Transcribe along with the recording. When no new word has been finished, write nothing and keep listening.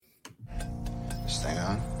Stay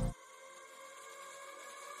on.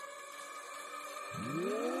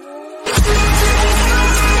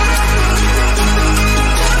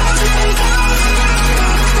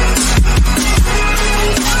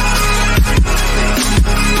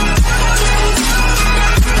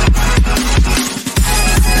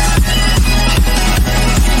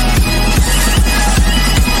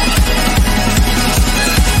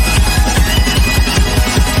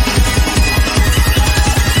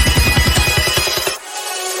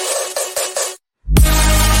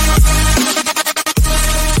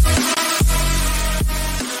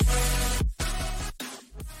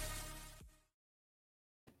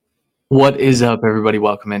 What is up, everybody?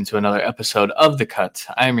 Welcome into another episode of The Cut.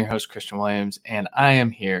 I am your host, Christian Williams, and I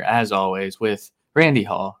am here, as always, with Randy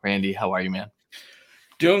Hall. Randy, how are you, man?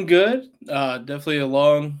 Doing good. Definitely a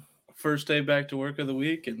long first day back to work of the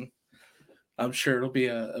week, and I'm sure it'll be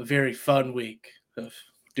a very fun week of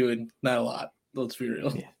doing not a lot. Let's be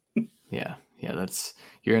real. Yeah. That's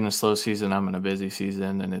you're in a slow season. I'm in a busy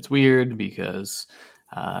season, and it's weird because,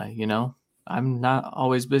 I'm not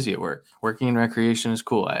always busy at work. Working in recreation is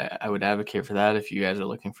cool. I would advocate for that. If you guys are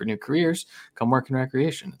looking for new careers, come work in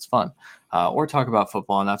recreation. It's fun. Or talk about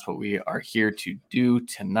football, and that's what we are here to do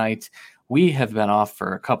tonight. We have been off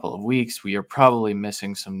for a couple of weeks. We are probably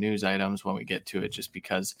missing some news items when we get to it just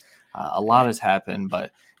because a lot has happened,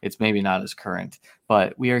 but it's maybe not as current.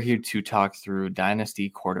 But we are here to talk through Dynasty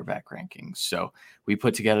quarterback rankings. So we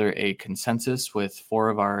put together a consensus with 4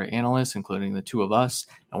 of our analysts, including the 2 of us,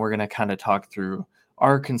 and we're going to kind of talk through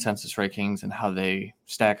our consensus rankings and how they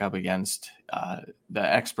stack up against the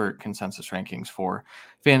expert consensus rankings for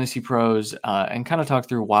Fantasy Pros, and kind of talk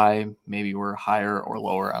through why maybe we're higher or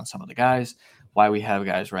lower on some of the guys, why we have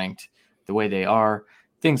guys ranked the way they are,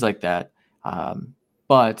 things like that.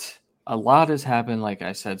 But a lot has happened, like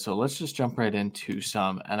I said, so let's just jump right into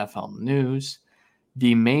some NFL news.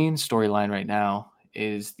 The main storyline right now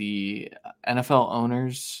is the NFL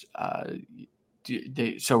owners.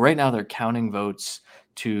 So right now they're counting votes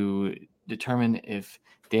to determine if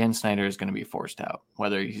Dan Snyder is going to be forced out,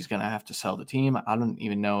 whether he's going to have to sell the team. I don't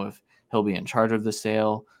even know if he'll be in charge of the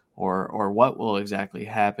sale or what will exactly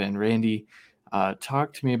happen. Randy,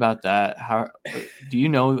 talk to me about that. How do you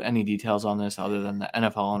know any details on this other than the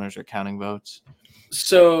NFL owners are counting votes?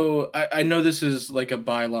 So I know this is like a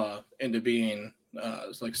bylaw into being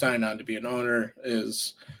it's like signing on to be an owner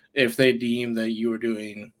is if they deem that you are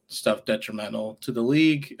doing stuff detrimental to the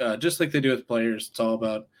league, just like they do with players. It's all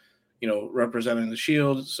about, representing the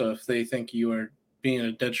shield. So if they think you are being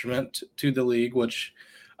a detriment to the league, which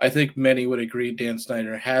I think many would agree Dan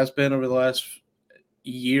Snyder has been over the last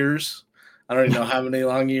years. I don't even know how many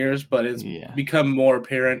long years, but it's become more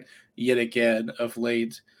apparent yet again of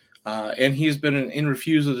late. And he's been in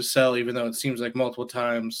refusal to sell, even though it seems like multiple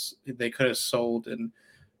times they could have sold and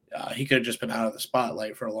he could have just been out of the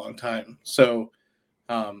spotlight for a long time. So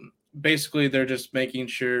basically they're just making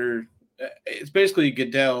sure it's basically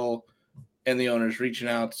Goodell and the owners reaching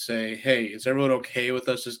out to say, hey, is everyone okay with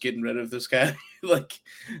us just getting rid of this guy?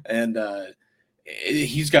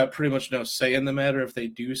 He's got pretty much no say in the matter. If they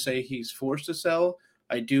do say he's forced to sell,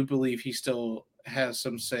 I do believe he still has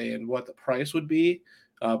some say in what the price would be.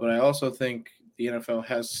 But I also think the NFL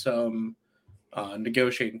has some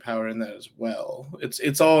negotiating power in that as well.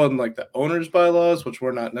 It's all in like the owner's bylaws, which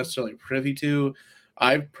we're not necessarily privy to.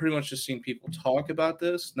 I've pretty much just seen people talk about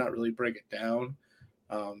this, not really break it down.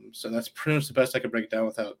 So that's pretty much the best I could break it down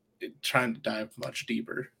without trying to dive much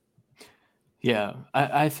deeper. Yeah,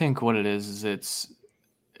 I think what it is it's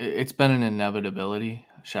been an inevitability.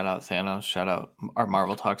 Shout out Thanos, shout out our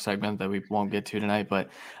Marvel Talk segment that we won't get to tonight, but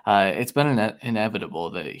it's been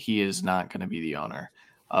inevitable that he is not going to be the owner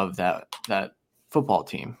of that football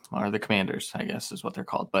team, or the Commanders, I guess is what they're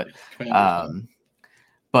called. But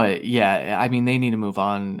yeah, I mean, they need to move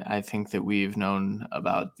on. I think that we've known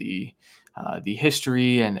about the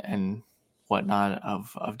history and whatnot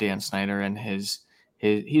of Dan Snyder and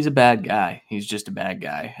he's a bad guy. He's just a bad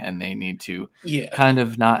guy, and they need to kind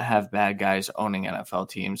of not have bad guys owning NFL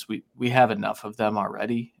teams. We have enough of them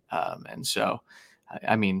already, and so,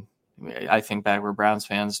 I mean, I think back we're Browns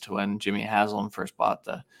fans to when Jimmy Haslam first bought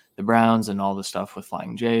the Browns and all the stuff with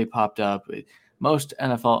Flying J popped up. Most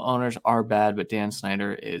NFL owners are bad, but Dan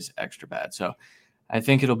Snyder is extra bad. So I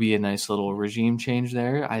think it'll be a nice little regime change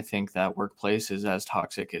there. I think that workplace is as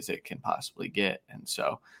toxic as it can possibly get, and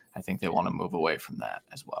so I think they want to move away from that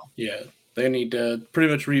as well. Yeah, they need to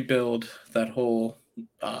pretty much rebuild that whole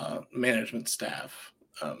management staff.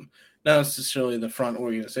 Not necessarily the front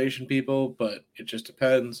organization people, but it just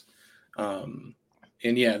depends.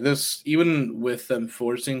 And yeah, this, even with them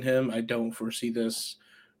forcing him, I don't foresee this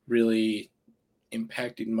really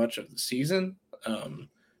impacting much of the season,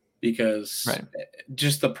 because Right.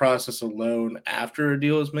 just the process alone after a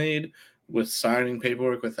deal is made with signing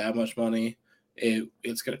paperwork with that much money,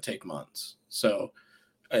 it's going to take months. So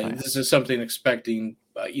Oh, yeah. this is something expecting,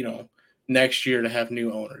 next year to have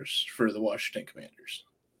new owners for the Washington Commanders.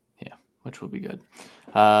 Yeah, which will be good.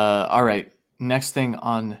 All right. Next thing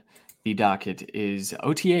on the docket is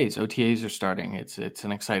OTAs. OTAs are starting. It's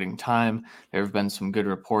an exciting time. There have been some good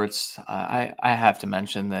reports. I have to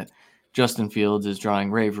mention that Justin Fields is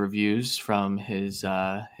drawing rave reviews from his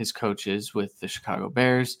coaches with the Chicago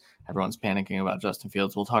Bears. Everyone's panicking about Justin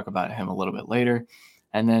Fields. We'll talk about him a little bit later.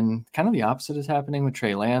 And then kind of the opposite is happening with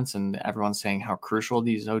Trey Lance, and everyone's saying how crucial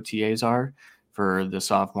these OTAs are for the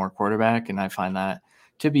sophomore quarterback. And I find that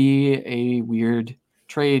to be a weird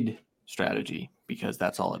trade strategy because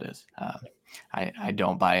that's all it is. I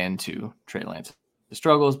don't buy into Trey Lance's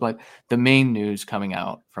struggles, but the main news coming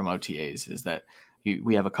out from OTAs is that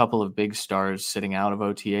we have a couple of big stars sitting out of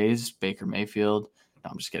OTAs, Baker Mayfield.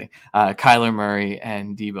 No, I'm just kidding. Kyler Murray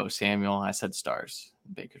and Deebo Samuel. I said stars.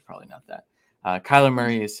 Baker's probably not that. Kyler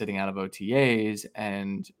Murray is sitting out of OTAs,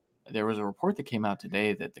 and there was a report that came out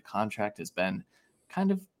today that the contract has been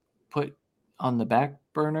kind of put on the back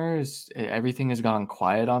burners. Everything has gone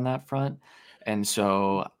quiet on that front. And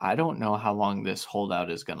so I don't know how long this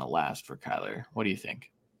holdout is going to last for Kyler. What do you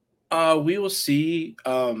think? We will see.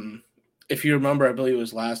 If you remember, I believe it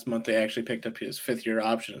was last month they actually picked up his 5th-year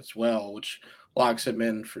option as well, which locks him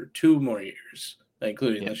in for 2 more years,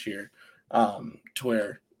 including Yeah. this year, to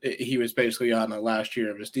where he was basically on the last year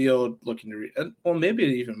of his deal, looking to well, maybe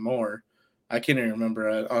even more. I can't even remember,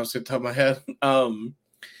 honestly, off the top of my head.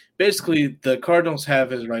 Basically, the Cardinals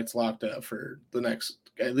have his rights locked up for the next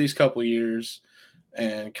at least couple years,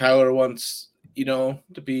 and Kyler wants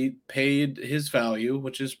to be paid his value,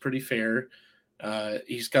 which is pretty fair.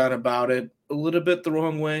 He's gone about it a little bit the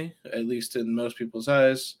wrong way, at least in most people's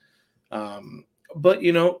eyes. But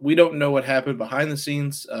we don't know what happened behind the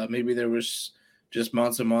scenes. Maybe there was just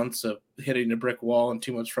months and months of hitting a brick wall and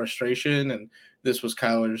too much frustration, and this was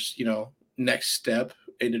Kyler's next step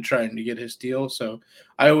into trying to get his deal. So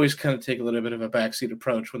I always kind of take a little bit of a backseat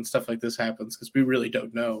approach when stuff like this happens because we really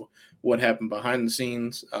don't know what happened behind the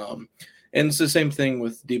scenes. And it's the same thing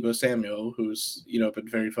with Deebo Samuel, who's been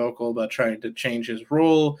very vocal about trying to change his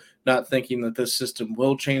role, not thinking that this system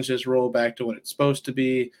will change his role back to what it's supposed to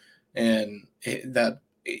be, and that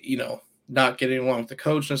not getting along with the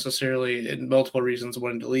coach necessarily, and multiple reasons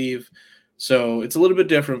wanting to leave. So it's a little bit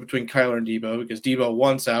different between Kyler and Deebo because Deebo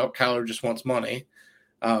wants out, Kyler just wants money.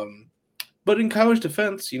 But in Kyler's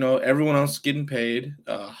defense, everyone else is getting paid.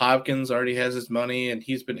 Hopkins already has his money, and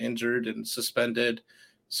he's been injured and suspended.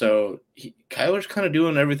 So Kyler's kind of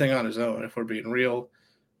doing everything on his own, if we're being real.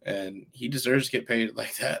 And he deserves to get paid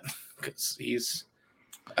like that because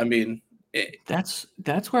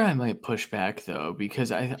That's where I might push back though,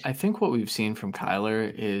 because I think what we've seen from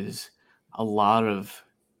Kyler is a lot of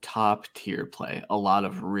top tier play, a lot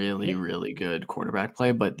of really, really good quarterback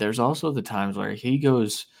play, but there's also the times where he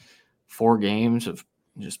goes 4 games of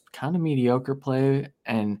just kind of mediocre play,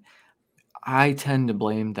 and I tend to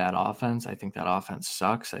blame that offense. I think that offense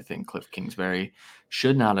sucks. I think Cliff Kingsbury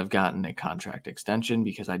should not have gotten a contract extension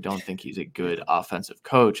because I don't think he's a good offensive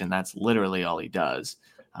coach, and that's literally all he does.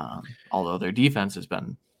 Although their defense has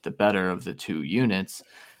been the better of the two units.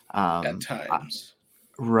 at I, times.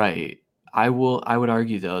 right. I would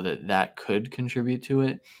argue though that could contribute to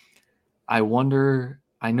it. I wonder.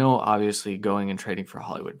 I know obviously going and trading for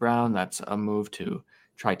Hollywood Brown, that's a move to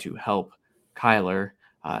try to help Kyler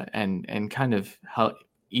and kind of help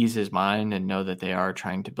ease his mind and know that they are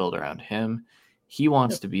trying to build around him. He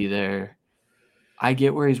wants Yep. to be there. I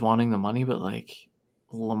get where he's wanting the money, but like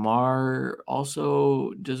Lamar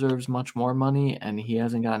also deserves much more money and he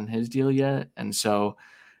hasn't gotten his deal yet. And so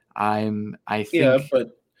I Yeah, think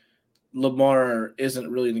but Lamar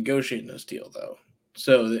isn't really negotiating this deal, though.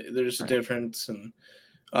 So there's a right. difference. And,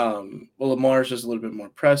 Lamar's just a little bit more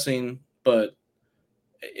pressing. But,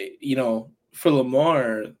 for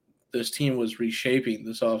Lamar, this team was reshaping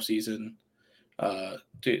this offseason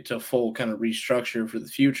to full kind of restructure for the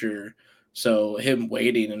future. So him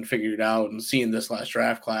waiting and figuring it out and seeing this last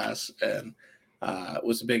draft class and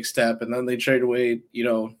was a big step. And then they trade away,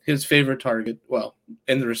 his favorite target, well,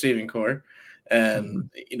 in the receiving core. Mhm.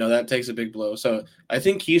 And, that takes a big blow. So I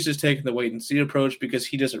think he's just taking the wait and see approach because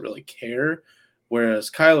he doesn't really care. Whereas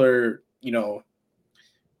Kyler,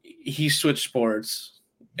 he switched sports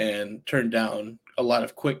and turned down a lot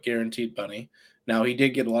of quick guaranteed money. Now he did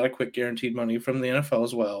get a lot of quick guaranteed money from the NFL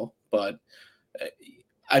as well, but uh,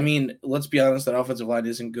 let's be honest, that offensive line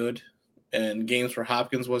isn't good. And games where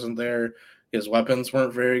Hopkins wasn't there, his weapons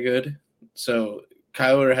weren't very good. So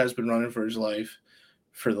Kyler has been running for his life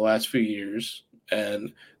for the last few years,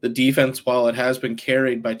 and the defense, while it has been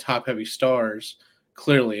carried by top-heavy stars,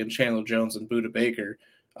 clearly in Chandler Jones and Budda Baker,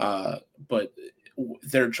 but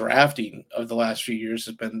their drafting of the last few years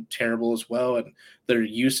has been terrible as well, and their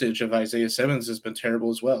usage of Isaiah Simmons has been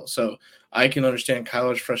terrible as well. So I can understand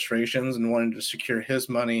Kyler's frustrations and wanting to secure his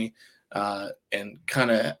money and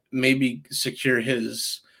kind of maybe secure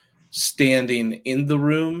his standing in the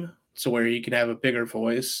room so where he can have a bigger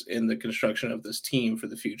voice in the construction of this team for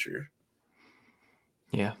the future.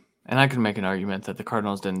 Yeah. And I could make an argument that the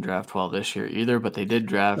Cardinals didn't draft well this year either, but they did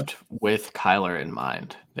draft with Kyler in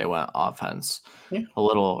mind. They went offense a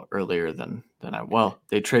little earlier than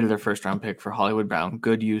they traded their first round pick for Hollywood Brown.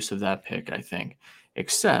 Good use of that pick, I think.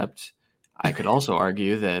 Except I could also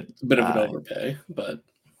argue that it's a bit of an overpay, but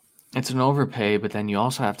it's an overpay, but then you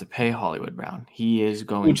also have to pay Hollywood Brown. He is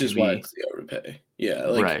going which to is be why it's the overpay. Yeah,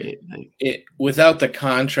 like right. It without the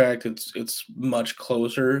contract, it's much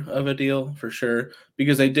closer of a deal for sure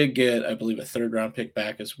because they did get, I believe, a third round pick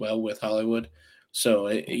back as well with Hollywood. So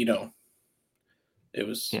it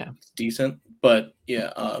was decent, but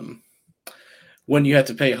yeah, when you have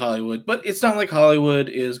to pay Hollywood, but it's not like Hollywood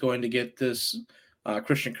is going to get this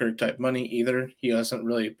Christian Kirk type money either. He hasn't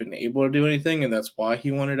really been able to do anything, and that's why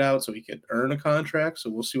he wanted out so he could earn a contract.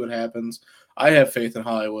 So we'll see what happens. I have faith in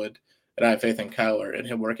Hollywood, and I have faith in Kyler and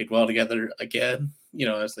him working well together again.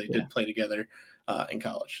 As they did play together in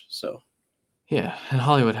college. So. Yeah, and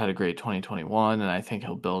Hollywood had a great 2021, and I think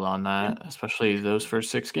he'll build on that, especially those first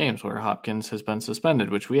 6 games where Hopkins has been suspended,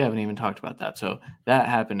 which we haven't even talked about that. So that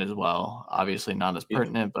happened as well. Obviously not as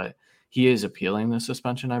pertinent, but he is appealing the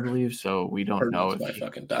suspension, I believe. So we don't know if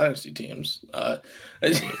fucking Dynasty teams.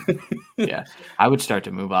 Yeah, I would start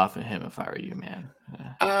to move off of him if I were you, man.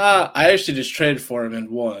 I actually just traded for him and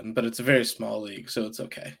won, but it's a very small league, so it's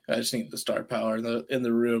okay. I just need the star power in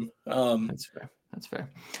the room. That's fair. That's fair.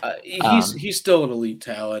 He's still an elite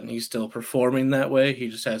talent. And he's still performing that way. He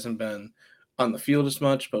just hasn't been on the field as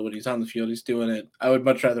much, but when he's on the field, he's doing it. I would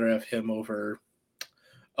much rather have him over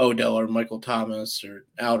Odell or Michael Thomas or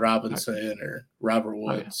Al Robinson or Robert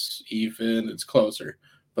Woods. Even it's closer,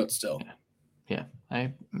 but still. Yeah,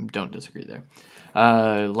 I don't disagree there.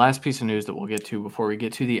 Last piece of news that we'll get to before we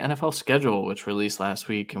get to the NFL schedule, which released last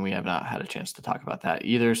week, and we have not had a chance to talk about that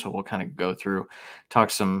either. So we'll kind of go through, talk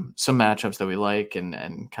some matchups that we like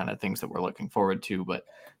and kind of things that we're looking forward to. But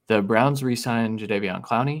the Browns re-signed Jadeveon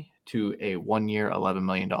Clowney to a 1-year, $11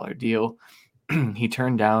 million deal. He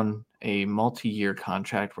turned down a multi-year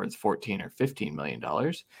contract worth $14 or $15 million.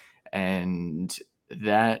 And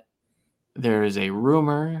that there is a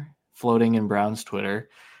rumor floating in Brown's Twitter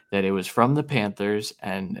that it was from the Panthers,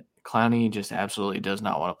 and Clowney just absolutely does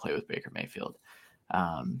not want to play with Baker Mayfield.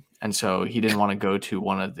 And so he didn't want to go to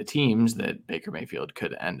one of the teams that Baker Mayfield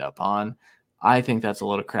could end up on. I think that's a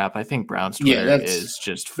load of crap. I think Brown's Twitter is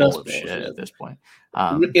just full of shit at this point.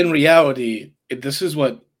 In reality, this is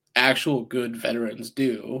what actual good veterans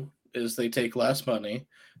do, is they take less money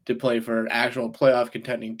to play for an actual playoff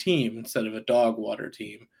contending team instead of a dog water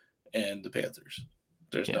team and the Panthers.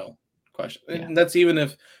 There's no question. And that's even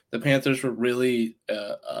if the Panthers were really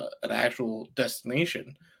an actual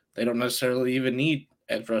destination. They don't necessarily even need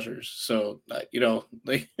edge rushers. So, no,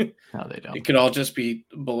 they don't. It could all just be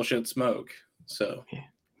bullshit smoke. So,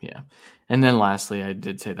 yeah. And then lastly, I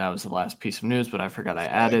did say that was the last piece of news, but I forgot I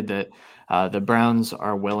added that the Browns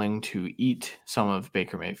are willing to eat some of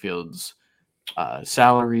Baker Mayfield's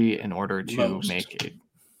salary in order to make it.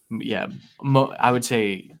 Yeah, I would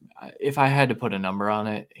say if I had to put a number on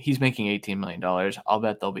it, he's making $18 million. I'll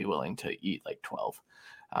bet they'll be willing to eat like 12,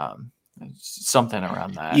 something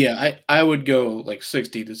around that. Yeah, I would go like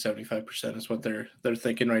 60 to 75% is what they're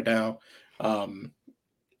thinking right now. And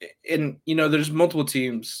there's multiple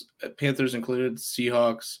teams, Panthers included,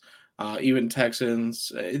 Seahawks, even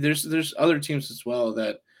Texans. There's other teams as well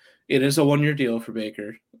that it is a 1-year deal for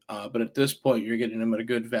Baker, but at this point you're getting him at a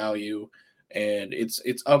good value, and it's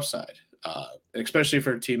upside. Especially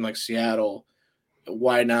for a team like Seattle,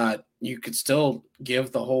 why not? You could still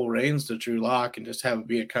give the whole reins to Drew Lock and just have it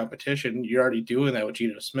be a competition. You're already doing that with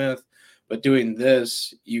Geno Smith, but doing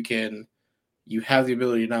this, you have the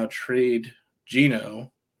ability to now trade Geno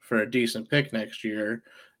for a decent pick next year,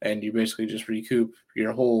 and you basically just recoup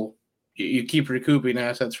your whole. You keep recouping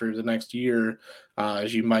assets for the next year,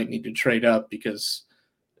 as you might need to trade up because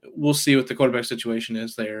we'll see what the quarterback situation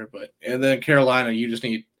is there. And then Carolina, you just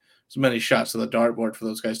need as many shots to the dartboard for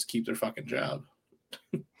those guys to keep their fucking job.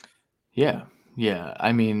 Yeah.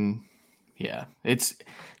 I mean, yeah,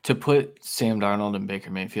 to put Sam Darnold and Baker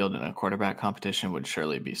Mayfield in a quarterback competition would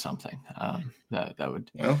surely be something. That would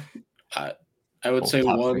Well, I would both say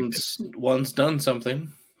top three one's done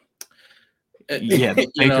something. Yeah, You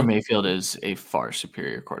Baker know, Mayfield is a far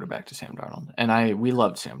superior quarterback to Sam Darnold, and we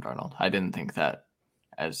loved Sam Darnold. I didn't think that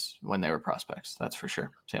as when they were prospects. That's for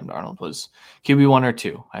sure. Sam Darnold was QB 1 or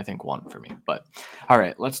 2. I think 1 for me. But all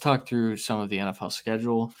right, let's talk through some of the NFL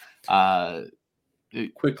schedule. What's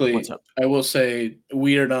quickly, up? I will say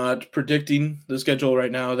we are not predicting the schedule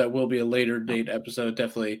right now. That will be a later date episode,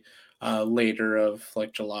 definitely later of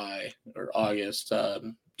like July or August,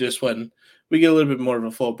 just when we get a little bit more of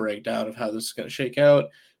a full breakdown of how this is going to shake out.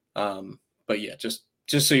 But yeah, just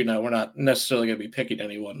so you know, we're not necessarily going to be picking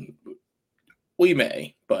anyone. We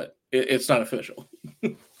may, but it's not official.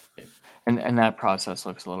 And that process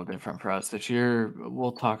looks a little different for us this year.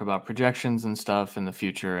 We'll talk about projections and stuff in the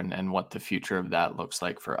future and what the future of that looks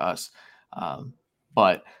like for us.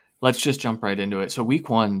 But let's just jump right into it. So week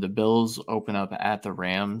 1, the Bills open up at the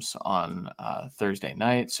Rams on Thursday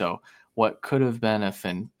night. So what could have been a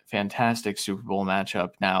fantastic Super Bowl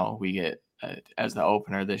matchup, now we get as the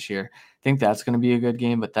opener this year. I think that's going to be a good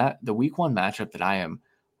game. But the week 1 matchup that I am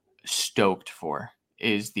stoked for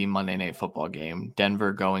is the Monday Night Football game.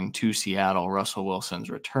 Denver going to Seattle. Russell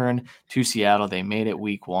Wilson's return to Seattle. They made it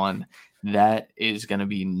week 1. That is going to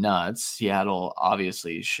be nuts. Seattle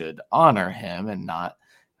obviously should honor him and not,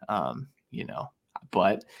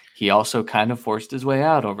 but he also kind of forced his way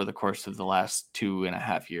out over the course of the last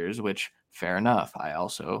 2.5 years, which fair enough. I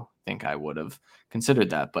also think I would have considered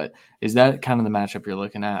that. But is that kind of the matchup you're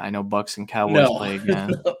looking at? I know Bucks and Cowboys No, play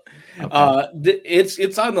again. no. Okay.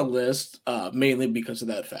 It's on the list mainly because of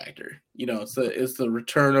that factor. You know, it's the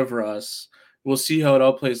return of Russ. We'll see how it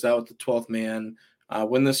all plays out with the 12th man.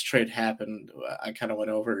 When this trade happened, I kind of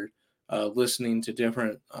went over listening to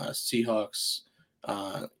different Seahawks,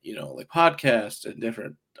 like podcasts and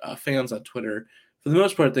different fans on Twitter. For the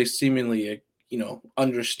most part, they seemingly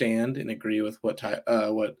understand and agree with what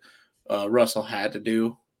Russell had to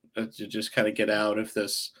do to just kind of get out of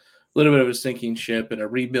this little bit of a sinking ship and a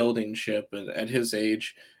rebuilding ship. And at his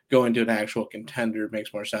age, going to an actual contender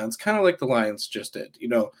makes more sense. Kind of like the Lions just did. You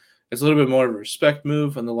know, it's a little bit more of a respect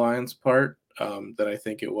move on the Lions' part than I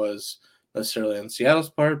think it was necessarily on Seattle's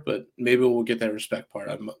part. But maybe we'll get that respect part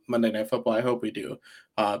on Monday Night Football. I hope we do,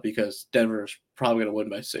 because Denver is probably going to win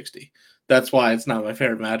by 60. That's why it's not my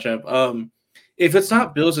favorite matchup. If it's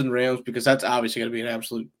not Bills and Rams, because that's obviously going to be an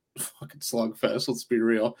absolute fucking slugfest. Let's be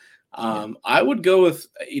real. I would go with,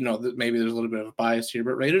 maybe there's a little bit of a bias here,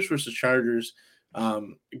 but Raiders versus Chargers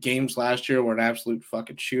games last year were an absolute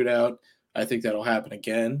fucking shootout. I think that'll happen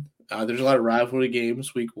again. There's a lot of rivalry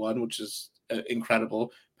games week 1, which is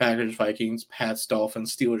incredible. Packers, Vikings, Pats,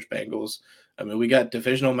 Dolphins, Steelers, Bengals. I mean, we got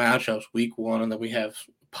divisional matchups week 1, and then we have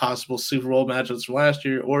possible Super Bowl matchups from last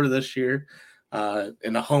year or this year,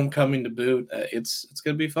 and a homecoming to boot. It's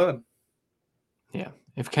going to be fun. Yeah.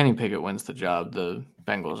 If Kenny Pickett wins the job, the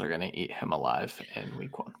Bengals are going to eat him alive in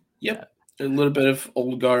week 1. Yep. A little bit of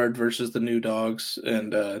old guard versus the new dogs.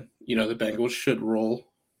 And, the Bengals should roll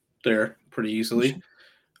there pretty easily.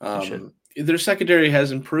 Their secondary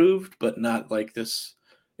has improved, but not like this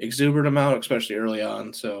exuberant amount, especially early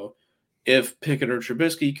on. So if Pickett or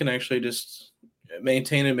Trubisky can actually just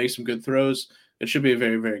maintain and make some good throws, it should be a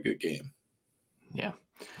very, very good game. Yeah.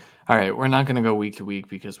 All right, we're not going to go week to week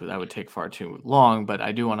because that would take far too long, but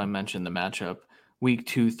I do want to mention the matchup. Week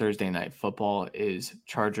 2 Thursday Night Football is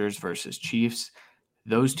Chargers versus Chiefs.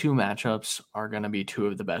 Those two matchups are going to be 2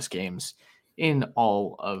 of the best games in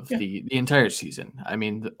all of the entire season. I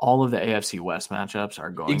mean, all of the AFC West matchups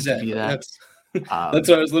are going to be that. That's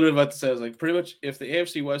what I was literally about to say. I was like, pretty much if the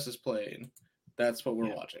AFC West is playing, that's what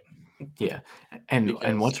we're watching. Yeah.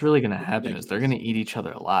 And what's really going to happen is they're going to eat each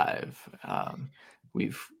other alive.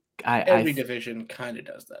 Every division kind of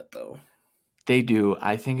does that, though. They do.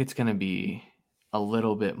 I think it's going to be a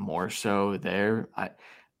little bit more so there.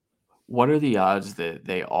 What are the odds that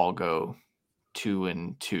they all go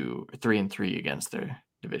 2-2, 3-3 against their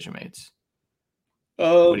division mates?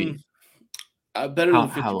 Better than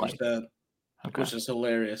 50%, which is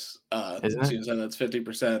hilarious. Isn't it? That's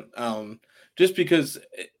 50%. Just because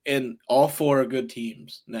in all 4 are good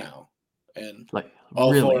teams now, and like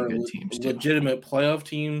all really 4 good teams legitimate playoff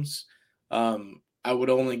teams. I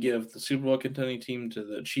would only give the Super Bowl contending team to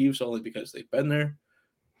the Chiefs only because they've been there.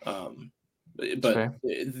 But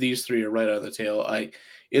these 3 are right out of the tail.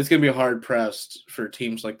 It's going to be hard pressed for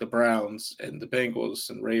teams like the Browns and the Bengals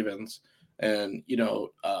and Ravens and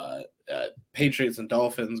Patriots and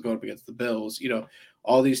Dolphins going up against the Bills.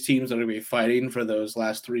 All these teams that are going to be fighting for those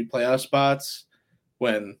last 3 playoff spots.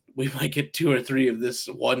 when we might get 2 or 3 of this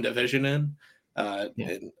one division in. Yeah.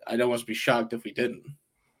 And I'd almost be shocked if we didn't.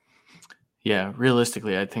 Yeah,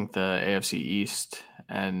 realistically, I think the AFC East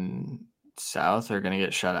and South are going to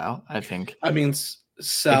get shut out. I think I mean, it's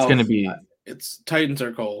going to South, be it's Titans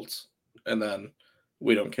or Colts, and then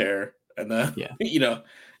we don't care. And then yeah, yeah,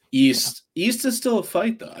 East is still a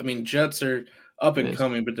fight though. I mean, Jets are up it and is.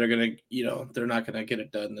 coming, but they're not gonna get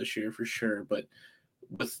it done this year for sure. But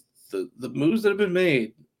with the moves that have been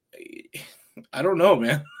made, I don't know,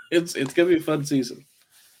 man. It's gonna be a fun season.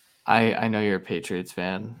 I know you're a Patriots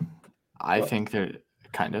fan. I Well, think there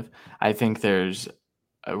kind of. I think there's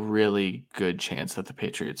a really good chance that the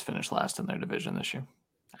Patriots finish last in their division this year.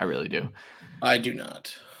 I really do. I do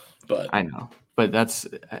not, but I know. But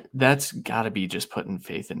that's got to be just putting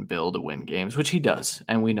faith in Bill to win games, which he does,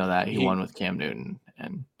 and we know that he he won with Cam Newton.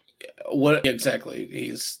 And what exactly?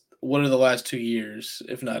 He's what are the last 2 years,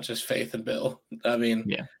 if not just faith in Bill? I mean,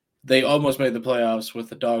 yeah, they almost made the playoffs with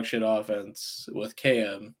the dog shit offense with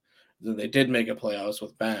Cam. Then they did make a playoffs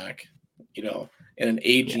with Mac, and an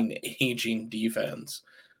yeah, aging defense.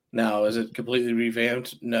 Now, is it completely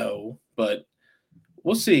revamped? No, but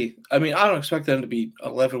we'll see. I mean, I don't expect them to be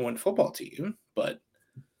 11-win football team, but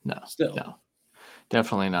no, still. no,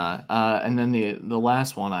 definitely not. And then the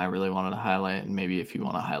last one I really wanted to highlight, and maybe if you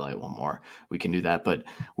want to highlight one more, we can do that. But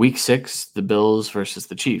Week 6, the Bills versus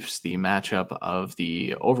the Chiefs, the matchup of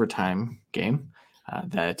the overtime game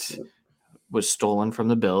that was stolen from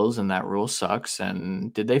the Bills, and that rule sucks.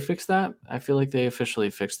 And did they fix that? I feel like they officially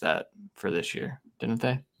fixed that for this year, didn't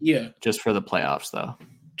they? Yeah, Just for the playoffs, though.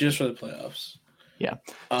 just for the playoffs. Yeah.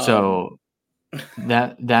 Um, So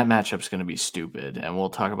that matchup's going to be stupid, and we'll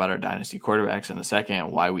talk about our dynasty quarterbacks in a second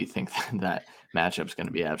and why we think that matchup's going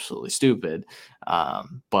to be absolutely stupid.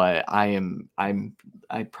 But I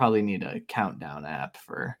probably need a countdown app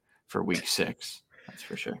for Week 6. That's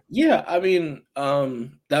for sure. yeah, I mean,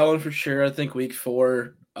 that one for sure. I think week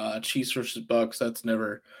 4, Chiefs versus Bucks. That's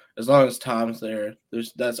never as long as Tom's there.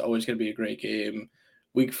 That's always going to be a great game.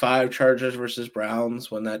 Week 5, Chargers versus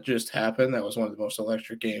Browns. When that just happened, that was one of the most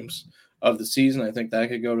electric games of the season. I think that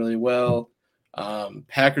could go really well.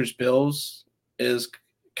 Packers Bills is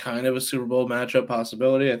kind of a Super Bowl matchup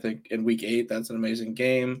possibility. I think in week 8, that's an amazing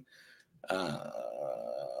game. Uh,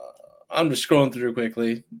 I'm just scrolling through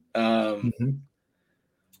quickly. Mm-hmm.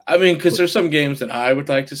 I mean, because there's some games that I would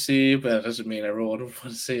like to see, but that doesn't mean everyone would want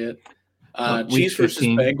to see it. Week Chiefs versus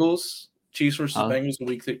 15. Bengals. Chiefs versus Bengals in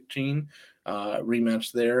week 13.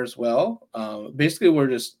 Rematch there as well. Basically, we're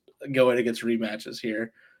just going against rematches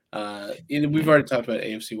here. We've already talked about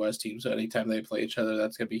AFC West teams, so anytime they play each other,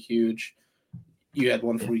 that's going to be huge. You had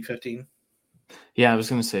one for week 15. Yeah, I was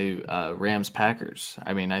going to say Rams Packers.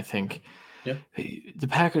 I mean, I think Yeah. the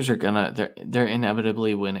Packers are they're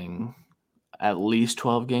inevitably winning at least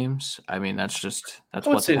 12 games. I mean, that's I would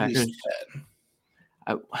what the say at Packers. least 10.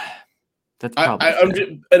 I, that's probably I'm fair.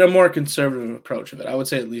 in a more conservative approach of it. I would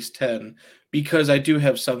say at least 10 because I do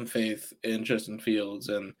have some faith in Justin Fields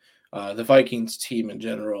and the Vikings team in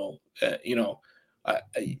general.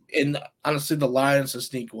 And honestly, the Lions a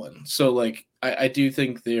sneak one. So like I do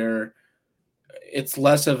think it's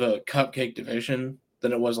less of a cupcake division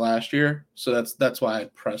than it was last year. So that's why I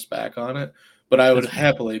press back on it. But I would That's fair.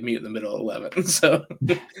 happily meet in the middle of 11. So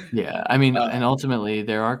Yeah, I mean, uh, and ultimately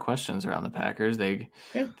there are questions around the Packers.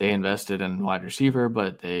 yeah, They invested in wide receiver,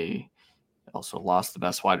 but they also lost the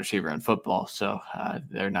best wide receiver in football. So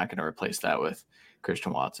they're not going to replace that with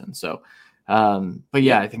Christian Watson. So, but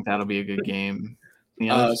yeah. yeah, I think that'll be a good game. Any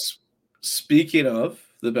Uh, others? s- Speaking of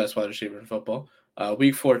the best wide receiver in football,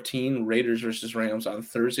 Week 14, Raiders versus Rams on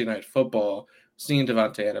Thursday Night Football. Seeing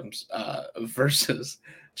Devontae Adams versus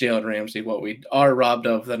Jalen Ramsey, what we are robbed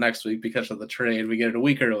of the next week because of the trade. We get it a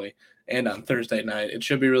week early and on Thursday night. It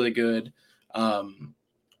should be really good. Um,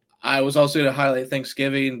 I was also going to highlight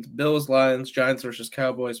Thanksgiving, Bills, Lions, Giants versus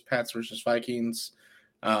Cowboys, Pats versus Vikings.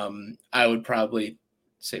 I would probably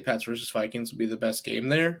say Pats versus Vikings would be the best game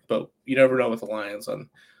there, but you never know with the Lions on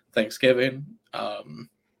Thanksgiving.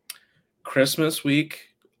 Christmas week,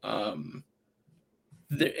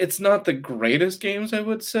 it's not the greatest games, I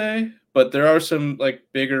would say, but there are some like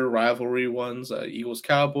bigger rivalry ones. Eagles,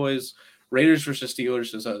 Cowboys, Raiders versus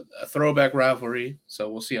Steelers is a throwback rivalry, so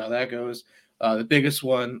we'll see how that goes. The biggest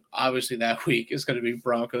one, obviously, that week is going to be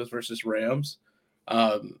Broncos versus Rams,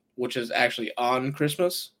 which is actually on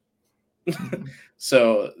Christmas. Mhm.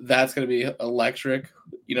 So that's going to be electric,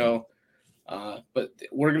 you know. But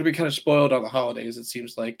we're going to be kind of spoiled on the holidays. It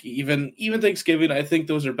seems like even Thanksgiving, I think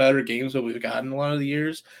those are better games than we've gotten a lot of the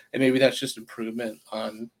years, and maybe that's just improvement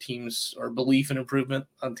on teams or belief in improvement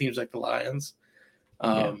on teams like the Lions. Yeah.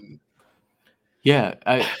 Um, Yeah,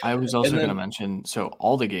 I was And also going to then mention, so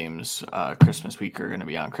all the games Christmas week are going to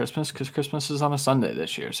be on Christmas because Christmas is on a Sunday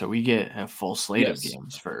this year. So we get a full slate of yes,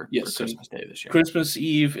 games for yes. So Christmas Day this year. Christmas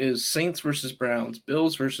Eve is Saints versus Browns,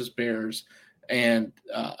 Bills versus Bears, and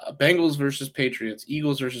Bengals versus Patriots,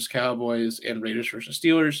 Eagles versus Cowboys, and Raiders versus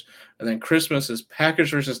Steelers. And then Christmas is Packers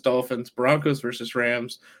versus Dolphins, Broncos versus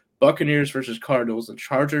Rams, Buccaneers versus Cardinals, and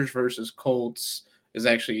Chargers versus Colts is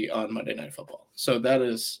actually on Monday Night Football. So that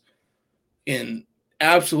is in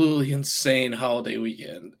absolutely insane holiday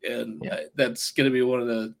weekend, and Yeah. that's going to be one of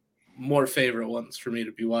the more favorite ones for me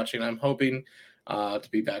to be watching. I'm hoping to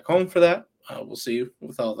be back home for that. We'll see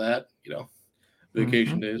with all that,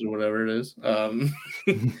 vacation Hmm. days or whatever it is. But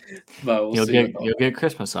we'll You'll see with get all you'll that. get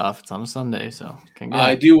Christmas off. It's on a Sunday, so I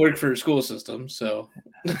congrats. do work for a school system, so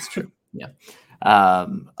That's true. Yeah.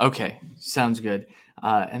 Okay. Sounds good.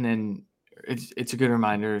 And then it's a good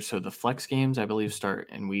reminder. So the flex games, I believe, start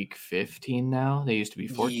in week 15 now. They used to be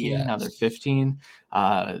 14. Now they're yes, 15.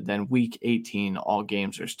 Then week 18, all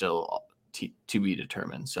games are still to be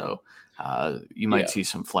determined. So you might yeah. see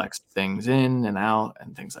some flex things in and out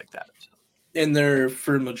and things like that. So, And they're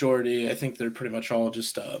for majority, I think they're pretty much all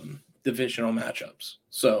just divisional matchups.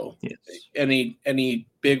 So yes. any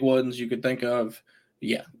big ones you could think of,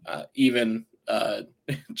 yeah. Even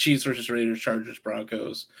Chiefs versus Raiders, Chargers,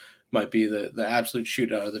 Broncos might be the absolute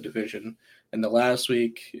shootout of the division. And the last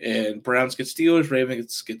week, and Browns get Steelers,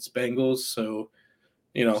 Ravens gets Bengals. So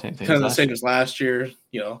Same thing kind as of the last same year. as last year.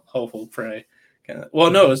 Hopeful, pray. Kinda. Well,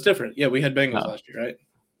 no, it's different. Yeah, we had Bengals Oh, last year, right?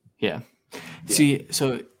 yeah. Yeah, See,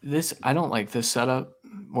 so this I don't like this setup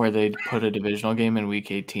where they put a divisional game in week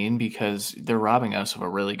 18 because they're robbing us of a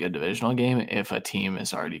really good divisional game if a team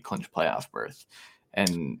is already clinched playoff berth.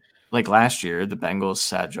 And like last year, the Bengals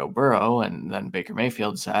sat Joe Burrow and then Baker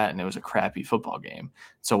Mayfield sat, and it was a crappy football game.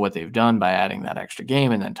 So what they've done by adding that extra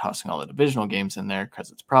game and then tossing all the divisional games in there because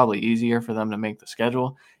it's probably easier for them to make the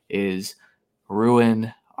schedule is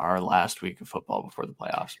ruin our last week of football before the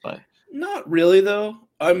playoffs. But not really though.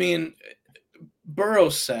 I mean, Burrow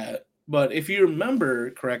sat, but if you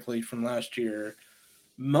remember correctly from last year,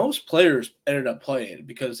 most players ended up playing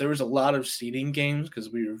because there was a lot of seeding games because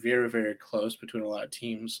we were very, very close between a lot of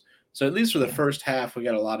teams. So at least for the yeah, first half, we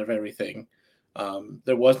got a lot of everything.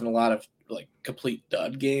 There wasn't a lot of like complete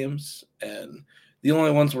dud games, and the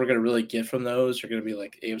only ones we're going to really get from those are going to be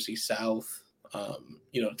like AFC South,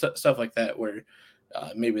 stuff like that where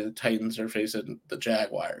maybe the Titans are facing the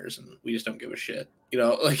Jaguars, and we just don't give a shit,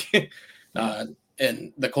 like, yeah, uh,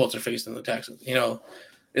 and the Colts are facing the Texans,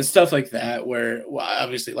 it's stuff like that where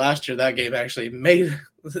obviously last year that game actually made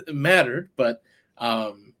mattered, but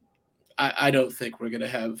I don't think we're going to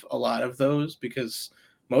have a lot of those because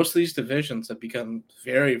most of these divisions have become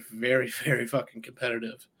very, very, very fucking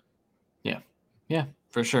competitive. yeah. Yeah,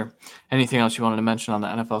 for sure. Anything else you wanted to mention on the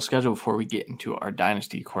NFL schedule before we get into our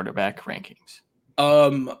dynasty quarterback rankings?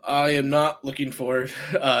 I am not looking forward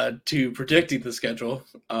to predicting the schedule.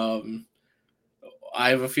 I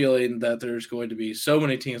have a feeling that there's going to be so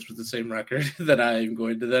many teams with the same record that I'm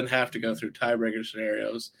going to then have to go through tiebreaker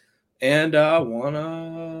scenarios and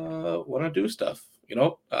wanna do stuff.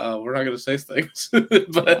 We're not gonna say things, Yeah,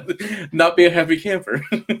 but not be a happy camper.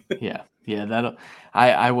 yeah. That'll.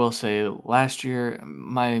 I will say last year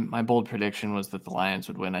my bold prediction was that the Lions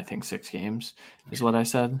would win. I think 6 games is what I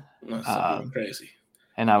said. That's fucking Um, crazy.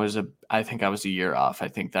 and I think I was a year off. I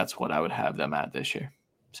think that's what I would have them at this year.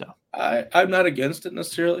 So I'm not against it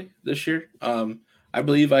necessarily this year. I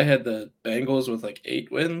believe I had the Bengals with like 8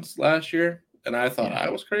 wins last year, and I thought yeah, I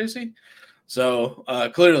was crazy. So yeah.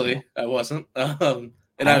 clearly I wasn't. And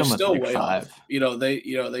I I had was them with still like way off.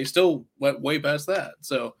 5. They still went way past that.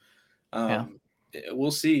 So Yeah, um,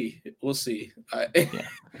 we'll see. We'll see. yeah,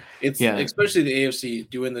 It's yeah. especially the AFC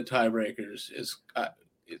doing the tiebreakers is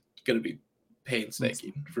it's going to be It's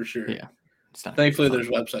painstaking for sure. yeah. It's not gonna be Thankfully, fun. there's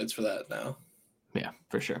websites for that now. Yeah,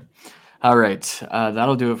 for sure. All right,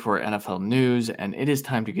 that'll do it for NFL news, and it is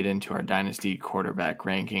time to get into our dynasty quarterback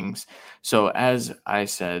rankings. So, as I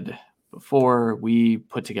said before, we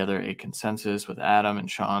put together a consensus with Adam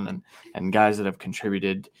and Sean and guys that have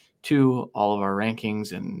contributed to all of our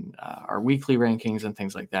rankings and our weekly rankings and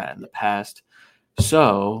things like that in the past.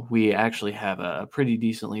 So, we actually have a pretty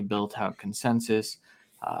decently built out consensus,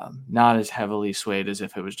 not as heavily swayed as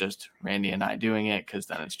if it was just Randy and I doing it, because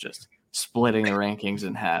then it's just splitting the rankings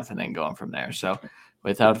in half and then going from there. So,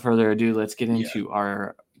 without further ado, let's get Yeah. into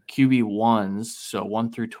our QB ones. So,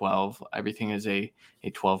 1 through 12. Everything is a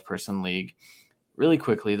 12-person league. Really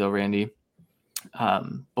quickly, though, Randy,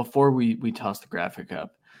 before we toss the graphic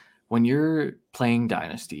up, when you're playing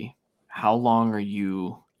Dynasty, how long are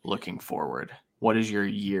you looking forward? What is your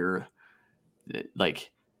year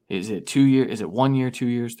Like, is it 2 years? Is it 1 year, 2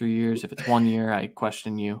 years, 3 years? If it's 1 year, I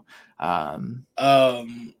question you. Um, I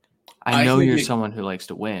I know think you're it, someone who likes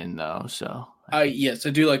to win, though. So I yes, I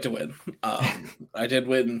do like to win. I did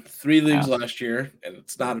win 3 leagues yeah, last year, and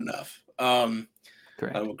it's not enough. I'm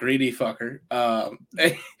correct. a greedy fucker.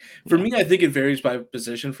 For Yeah. me, I think it varies by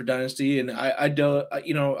position for Dynasty, and I don't,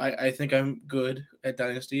 I think I'm good at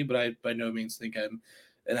Dynasty, but I by no means think I'm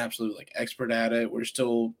an absolute like expert at it. We're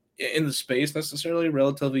still in the space necessarily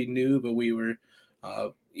relatively new, but we were,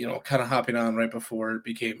 kind of hopping on right before it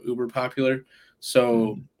became uber popular.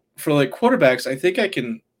 So Mhm. for like quarterbacks, I think I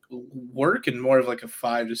can work in more of like a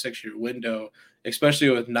 5 to 6 year window, especially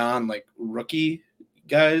with non like rookie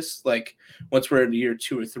guys. Like once we're in year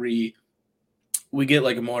 2 or 3, we get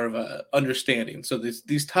like a more of a understanding. So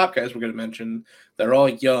these top guys we're going to mention, they're all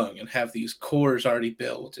young and have these cores already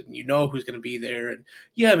built, and you know who's going to be there. And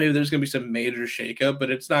yeah, maybe there's going to be some major shakeup,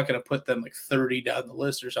 but it's not going to put them like 30 down the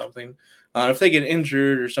list or something. If they get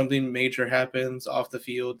injured or something major happens off the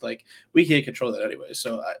field, like we can't control that anyway.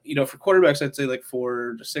 So for quarterbacks, I'd say like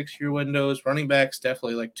 4 to 6 year windows. Running backs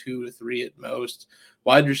definitely like 2 to 3 at most.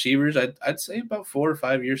 Wide receivers, I'd say about 4 or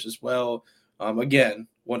 5 years as well. Again,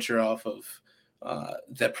 once you're off of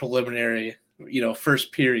that preliminary,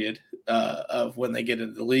 first period of when they get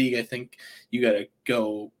into the league. I think you got to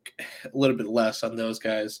go a little bit less on those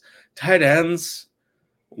guys. Tight ends,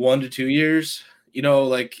 1 to 2 years.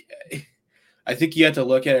 Like I think you have to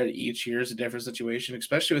look at it each year as a different situation,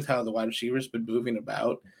 especially with how the wide receivers been moving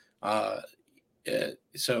about. Uh,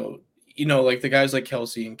 so like the guys like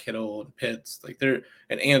Kelsey and Kittle and Pitts, like they're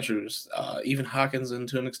and Andrews, even Hawkinson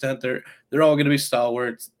to an extent, they're all going to be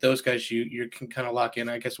stalwarts. Those guys you can kind of lock in,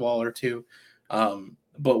 I guess Waller too.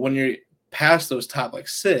 But when you're past those top like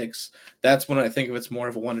six, that's when I think of it's more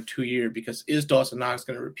of a 1 to 2 year, because is Dawson Knox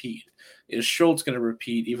going to repeat? Is Schultz going to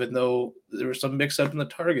repeat? Even though there was some mix up in the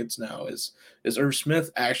targets now, is Irv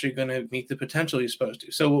Smith actually going to meet the potential he's supposed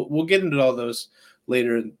to? So we'll get into all those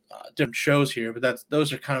later in different shows here, but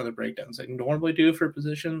those are kind of the breakdowns I normally do for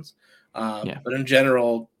positions. Yeah. But in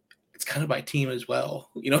general, it's kind of by team as well.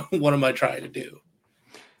 What am I trying to do?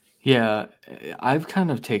 Yeah, I've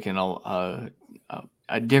kind of taken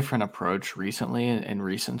a different approach recently in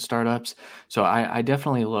recent startups. So I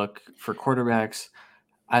definitely look for quarterbacks.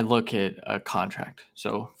 I look at a contract,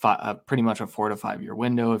 so pretty much a 4 to 5 year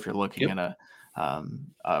window. If you're looking Yep, at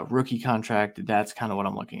a rookie contract, that's kind of what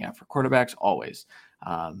I'm looking at for quarterbacks always.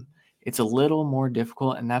 It's a little more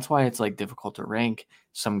difficult, and that's why it's like difficult to rank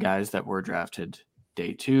some guys that were drafted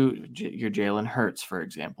day two. Your Jalen Hurts, for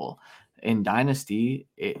example. In Dynasty,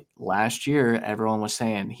 last year, everyone was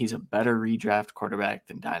saying he's a better redraft quarterback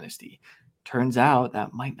than Dynasty. Turns out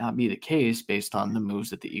that might not be the case based on the moves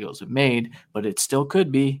that the Eagles have made, but it still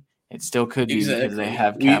could be. It still could be because they exactly.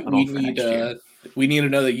 have We capital we for need next year. we need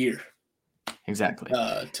another year Exactly.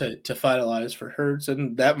 to finalize for Hurts,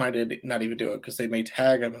 and that might not even do it because they may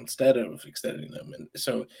tag him instead of extending them, and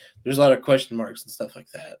so there's a lot of question marks and stuff like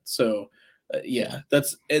that. So Yeah.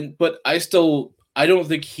 yeah, but I don't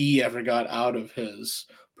think he ever got out of his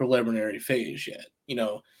preliminary phase yet.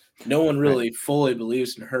 No one Right. really fully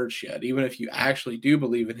believes in Hurts yet. Even if you actually do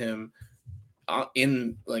believe in him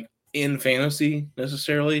in fantasy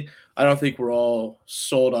necessarily, I don't think we're all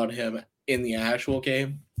sold on him in the actual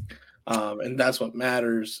game. And that's what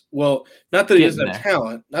matters. Well, not that he Getting doesn't have there.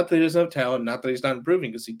 talent, not that he doesn't have talent, not that he's not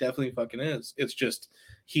improving, because he definitely fucking is. It's just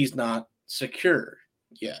he's not secure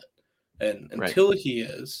yet. And Right. until he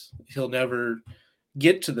is, he'll never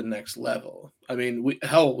get to the next level. I mean, we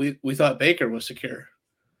thought Baker was secure.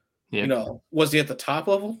 Yep. Was he at the top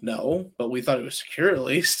level? No, but we thought he was secure at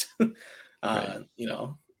least. Right. uh, you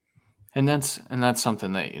know, And that's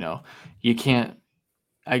something that, you can't.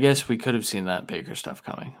 I guess we could have seen that Baker stuff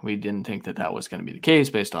coming. We didn't think that that was going to be the case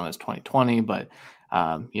based on his 2020, but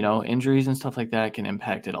injuries and stuff like that can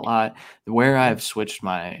impact it a lot. Where I've switched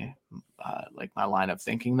my my line of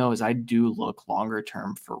thinking though is I do look longer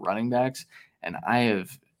term for running backs, and I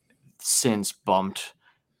have since bumped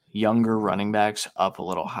younger running backs up a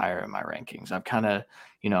little higher in my rankings. I've kind of,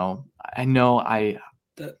 I know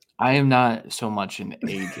that I am not so much an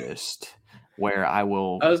ageist where I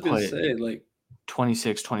will I was gonna put say, like,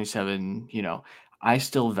 26, 27, I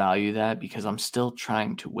still value that because I'm still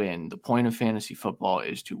trying to win. The point of fantasy football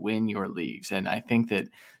is to win your leagues. And I think that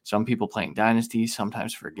some people playing Dynasty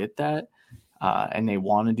sometimes forget that. And they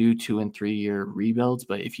want to do 2 and 3 year rebuilds.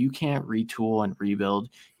 But if you can't retool and rebuild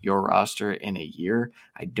your roster in a year,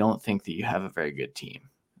 I don't think that you have a very good team.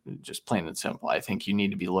 Just plain and simple. I think you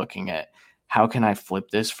need to be looking at how can I flip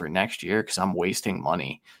this for next year? Because I'm wasting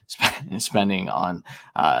money spending on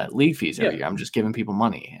league fees every Yeah. year. I'm just giving people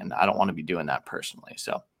money, and I don't want to be doing that personally.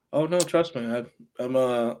 So Oh no, trust me,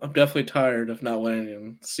 I'm definitely tired of not winning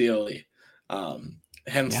in CLE.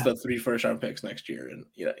 Hence yeah, the 3 first-round picks next year, and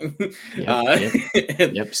yep, yep,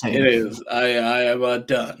 it, yep, it same. is. I am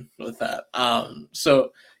done with that.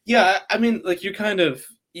 So yeah, I mean, like you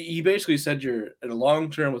basically said you're in a long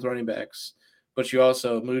term with running backs, but you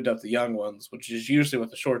also moved up the young ones, which is usually what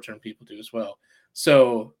the short term people do as well.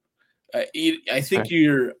 So I That's fair.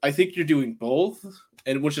 think you're doing both,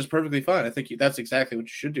 and which is perfectly fine. I think that's exactly what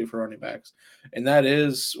you should do for running backs, and that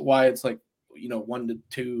is why it's like 1 to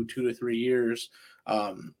 2, 2 to 3 years.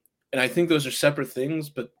 And I think those are separate things,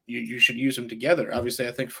 but you should use them together. Obviously,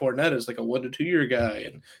 I think Fournette is like a 1 to 2 year guy,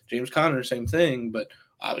 and James Conner, same thing. But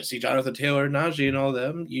obviously, Jonathan Taylor, Najee, and all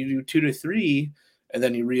them, you do 2 to 3, and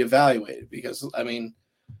then you reevaluate because I mean,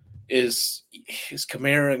 is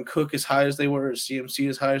Kamara and Cook as high as they were? Is CMC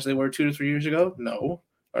as high as they were 2 to 3 years ago? No.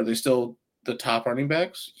 Are they still the top running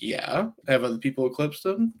backs? Yeah. Have other people eclipsed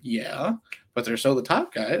them? Yeah. But they're still the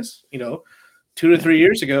top guys. 2 to Yeah, 3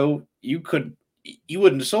 years ago, you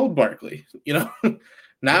wouldn't have sold Barkley. yeah,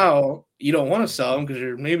 Now you don't want to sell him because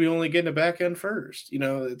you're maybe only getting a back end first.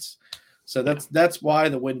 It's so yeah. that's why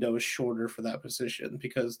the window is shorter for that position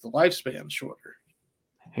because the lifespan's shorter.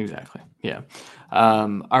 Exactly. Yeah.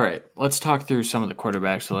 All right. Let's talk through some of the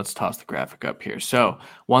quarterbacks. So let's toss the graphic up here. So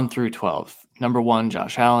 1 through 12. Number 1,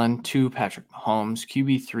 Josh Allen. 2, Patrick Mahomes.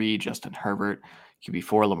 QB3, Justin Herbert.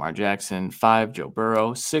 QB4, Lamar Jackson. 5, Joe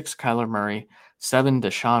Burrow. 6, Kyler Murray. 7,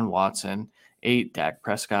 Deshaun Watson. 8, Dak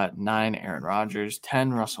Prescott. 9, Aaron Rodgers.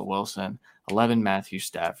 10, Russell Wilson. 11, Matthew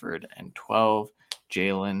Stafford. And 12,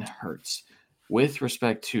 Jalen Hurts. With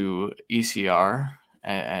respect to ECR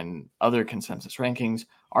and other consensus rankings,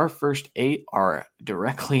 our first 8 are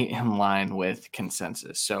directly in line with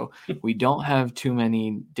consensus. So we don't have too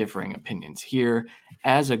many differing opinions here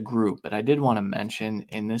as a group. But I did want to mention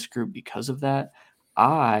in this group, because of that,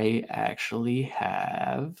 I actually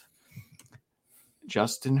have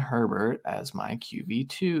Justin Herbert as my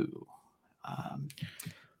QB2. Um,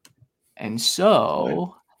 and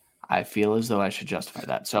so I feel as though I should justify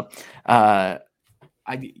that. So I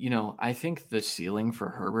think the ceiling for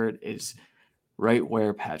Herbert is right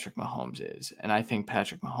where Patrick Mahomes is. And I think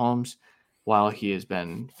Patrick Mahomes, while he has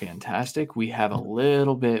been fantastic, we have a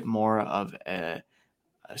little bit more of a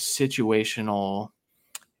situational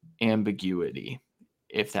ambiguity,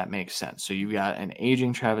 if that makes sense. So you've got an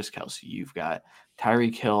aging Travis Kelce, you've got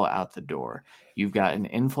Tyreek Hill out the door, you've got an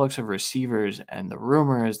influx of receivers, and the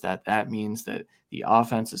rumor is that means that the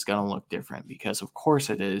offense is going to look different because, of course,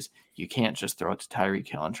 it is. You can't just throw it to Tyreek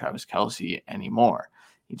Hill and Travis Kelce anymore.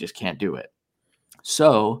 You just can't do it.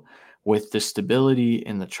 So, with the stability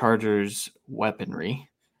in the Chargers' weaponry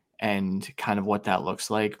and kind of what that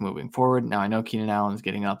looks like moving forward, now I know Keenan Allen's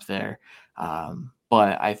getting up there,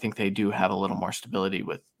 but I think they do have a little more stability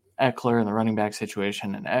with Eckler and the running back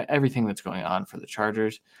situation and everything that's going on for the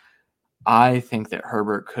Chargers. I think that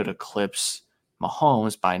Herbert could eclipse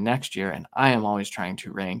Mahomes by next year, and I am always trying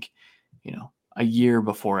to rank, a year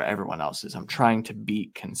before everyone else is. I'm trying to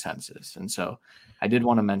beat consensus, and so I did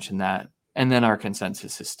want to mention that. And then our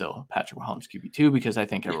consensus is still Patrick Mahomes QB2 because I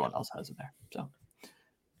think everyone else has him there. So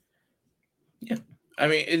Yeah, I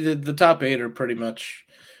mean the top 8 are pretty much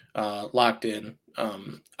locked in.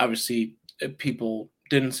 Obviously, people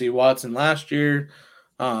didn't see Watson last year.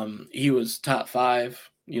 He was top 5.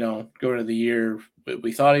 Going to the year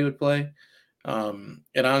we thought he would play. And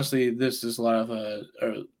honestly, this is a lot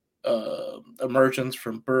of emergence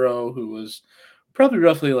from Burrow, who was probably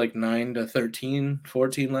roughly like 9 to 13,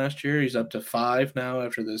 14 last year. He's up to 5 now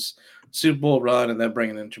after this Super Bowl run, and then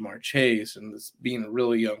bringing in Jamar Chase and this being a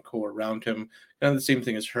really young core around him. Kind of the same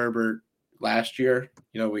thing as Herbert last year.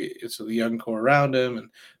 It's the young core around him and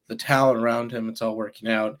the talent around him. It's all working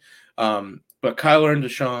out. But Kyler and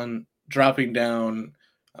Deshaun dropping down.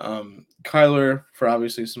 Kyler for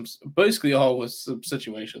obviously basically all with some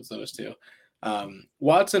situations, those two.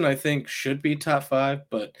 Watson, I think, should be top 5,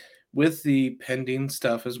 but with the pending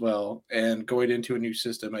stuff as well and going into a new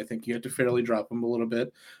system, I think you have to fairly drop him a little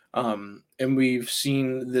bit. And we've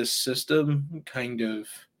seen this system kind of,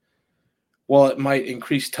 while it might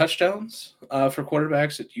increase touchdowns for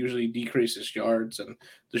quarterbacks, it usually decreases yards. And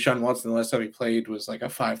Deshaun Watson, the last time he played, was like a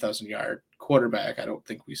 5,000-yard quarterback. I don't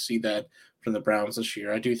think we see that from the Browns this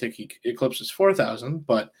year. I do think he eclipses 4,000,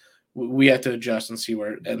 but we have to adjust and see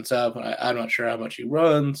where it ends up. I'm not sure how much he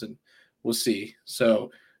runs, and we'll see.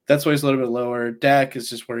 So that's why he's a little bit lower. Dak is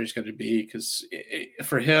just where he's going to be because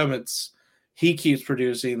for him, he keeps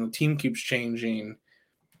producing, the team keeps changing.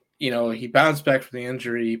 he bounced back from the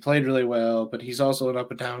injury. He played really well, but he's also an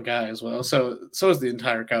up and down guy as well. So is the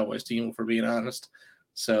entire Cowboys team, if we're being honest.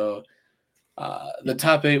 So the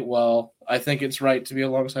top 8, well, I think it's right to be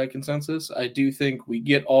alongside consensus. I do think we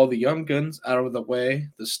get all the young guns out of the way,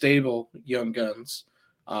 the stable young guns.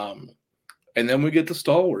 And then we get the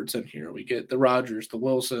stalwarts in here. We get the Rodgers, the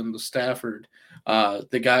Wilson, the Stafford,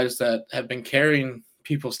 the guys that have been carrying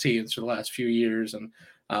people's teams for the last few years and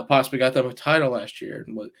possibly got them a title last year.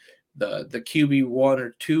 And the QB 1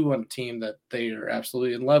 or 2 on the team that they are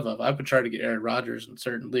absolutely in love of. I've been trying to get Aaron Rodgers in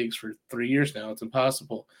certain leagues for 3 years now. It's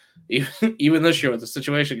impossible. Even this year with the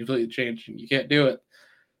situation completely changed, and you can't do it.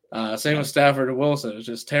 Same with Stafford and Wilson. It's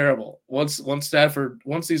just terrible. Once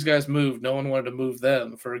these guys moved, no one wanted to move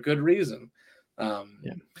them for a good reason.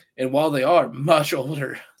 And while they are much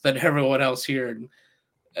older than everyone else here, and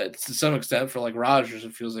to some extent for like Rodgers,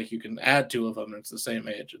 it feels like you can add 2 of them and it's the same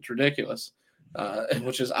age. It's ridiculous,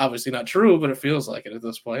 which is obviously not true, but it feels like it at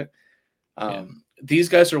this point. These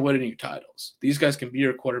guys are winning you titles. These guys can be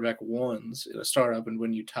your quarterback 1s in a startup and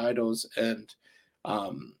win you titles. And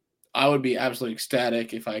I would be absolutely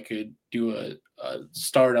ecstatic if I could do a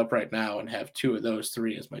startup right now and have 2 of those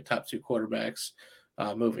 3 as my top 2 quarterbacks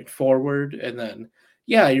moving forward. And then,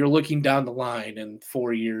 you're looking down the line in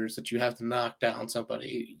 4 years that you have to knock down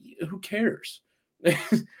somebody. Who cares?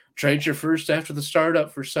 Trade your first after the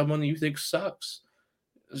startup for someone you think sucks.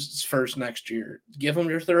 First next year. Give them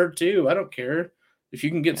your third too. I don't care. If you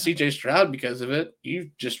can get CJ Stroud because of it,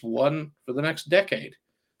 you've just won for the next decade.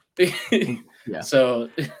 So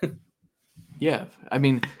I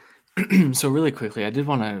mean, so really quickly, I did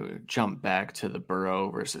want to jump back to the Burrow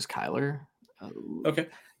versus Kyler. Okay.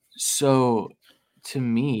 So to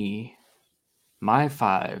me, my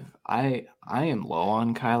 5, I am low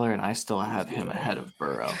on Kyler, and I still have him ahead of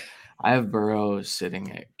Burrow. I have Burrow sitting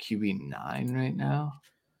at QB 9 right now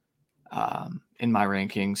in my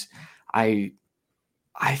rankings. I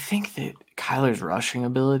think that Kyler's rushing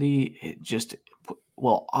ability, it just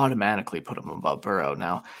will automatically put him above Burrow.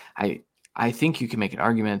 Now, I think you can make an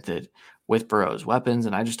argument that with Burrow's weapons,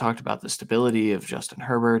 and I just talked about the stability of Justin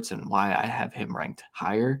Herbert's and why I have him ranked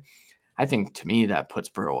higher. I think to me that puts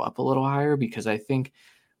Burrow up a little higher because I think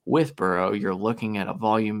with Burrow, you're looking at a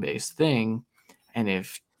volume-based thing, and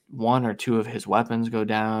if 1 or 2 of his weapons go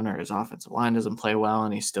down or his offensive line doesn't play well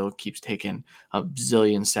and he still keeps taking a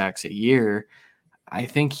bazillion sacks a year, I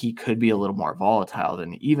think he could be a little more volatile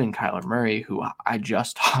than even Kyler Murray, who I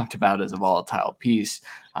just talked about as a volatile piece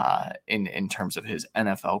in terms of his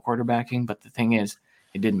NFL quarterbacking. But the thing is,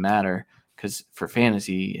 it didn't matter because for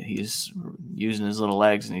fantasy, he's using his little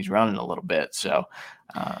legs and he's running a little bit. So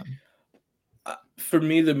for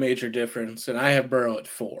me, the major difference, and I have Burrow at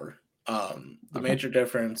 4. Major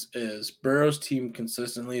difference is Burrow's team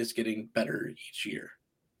consistently is getting better each year.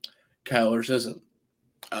 Kyler's isn't.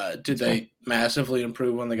 Did they massively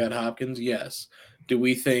improve when they got Hopkins? Yes. Do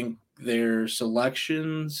we think their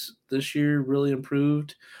selections this year really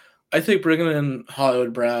improved? I think bringing in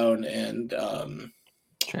Hollywood Brown and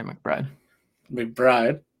Trey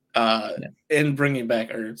McBride, and bringing back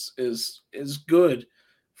Ertz is good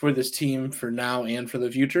for this team for now and for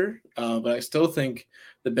the future. But I still think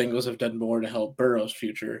the Bengals have done more to help Burrow's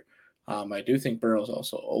future. I do think Burrow's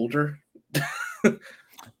also older.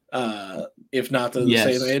 If not the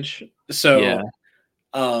same age. So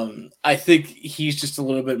I think he's just a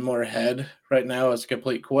little bit more ahead right now as a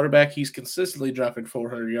complete quarterback. He's consistently dropping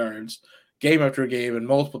 400 yards game after game and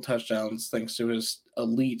multiple touchdowns thanks to his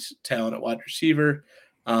elite talent at wide receiver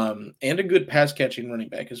and a good pass catching running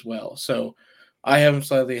back as well. So I have him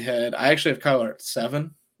slightly ahead. I actually have Kyler at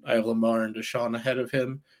 7. I have Lamar and Deshaun ahead of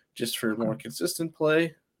him just for more consistent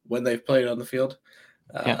play when they've played on the field.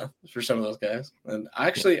 For some of those guys. And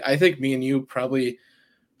actually, I think me and you probably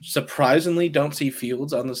surprisingly don't see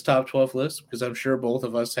Fields on this top 12 list because I'm sure both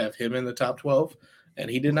of us have him in the top 12 and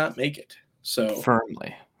he did not make it. So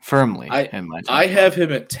firmly in my top 12. Have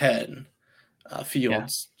him at 10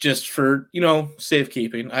 Fields just for,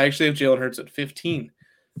 safekeeping. I actually have Jalen Hurts at 15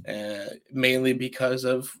 mainly because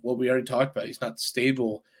of what we already talked about. He's not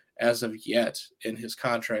stable as of yet in his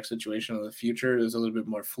contract situation. In the future is a little bit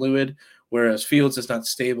more fluid, whereas Fields is not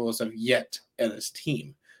stable as of yet in his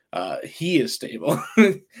team. He is stable,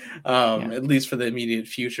 at least for the immediate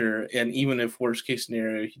future. And even if worst case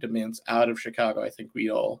scenario, he demands out of Chicago, I think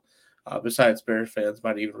we all, besides Bears fans,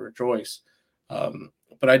 might even rejoice.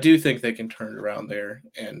 But I do think they can turn it around there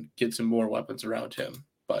and get some more weapons around him.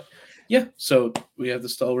 But so we have the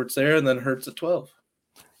stalwarts there and then Hurts at 12.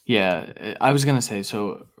 Yeah, I was gonna say,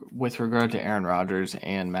 so with regard to Aaron Rodgers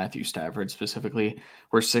and Matthew Stafford specifically,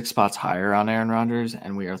 we're 6 spots higher on Aaron Rodgers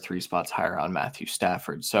and we are 3 spots higher on Matthew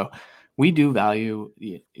Stafford. So we do value,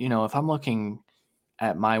 if I'm looking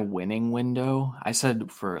at my winning window, I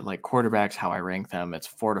said for like quarterbacks, how I rank them, it's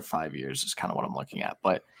 4 to 5 years is kind of what I'm looking at.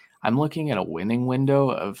 But I'm looking at a winning window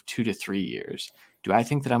of 2 to 3 years. Do I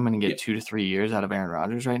think that I'm going to Yeah. get 2 to 3 years out of Aaron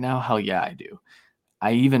Rodgers right now? Hell yeah, I do.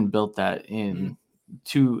 I even built that Mhm. in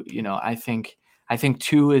two, I think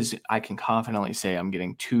two is I can confidently say I'm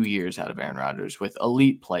getting 2 years out of Aaron Rodgers with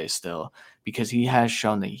elite play still because he has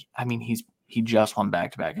shown that he just won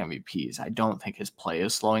back-to-back MVPs. I don't think his play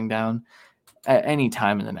is slowing down at any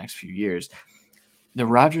time in the next few years. The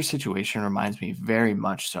Rodgers situation reminds me very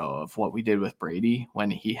much so of what we did with Brady when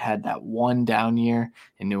he had that one down year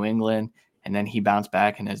in New England and then he bounced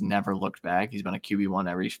back and has never looked back. He's been a QB1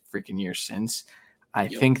 every freaking year since. I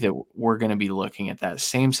Yep. think that we're going to be looking at that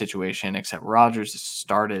same situation, except Rodgers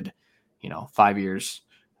started, 5 years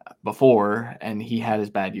before, and he had his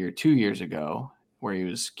bad year 2 years ago where he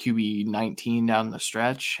was QB 19 down the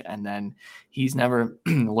stretch, and then he's never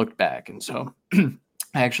looked back. And so I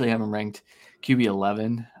actually have him ranked QB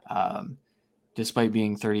 11, despite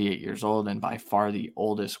being 38 years old and by far the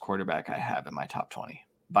oldest quarterback I have in my top 20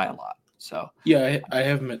 by a lot. So, Yeah, I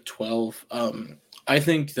have him at 12. I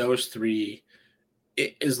think those three,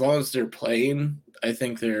 as long as they're playing, I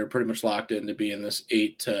think they're pretty much locked in to be in this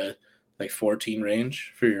 8 to like 14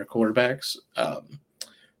 range for your quarterbacks.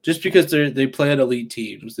 Just because they play at elite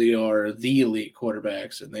teams, they are the elite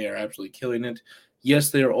quarterbacks, and they are absolutely killing it.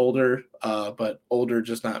 Yes, they are older, but older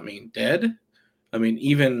does not mean dead. I mean,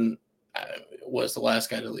 even was the last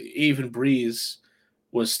guy to leave. Even Breeze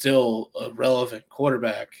was still a relevant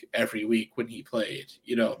quarterback every week when he played.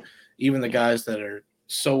 Even the yeah. guys that are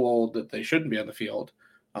so old that they shouldn't be on the field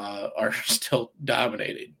are still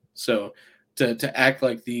dominating. So to act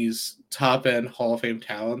like these top end Hall of Fame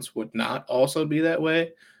talents would not also be that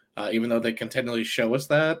way, even though they continually show us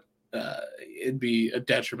that, it'd be a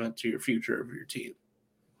detriment to your future of your team.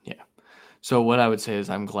 Yeah. So what I would say is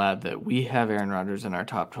I'm glad that we have Aaron Rodgers in our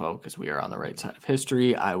top 12 because we are on the right side of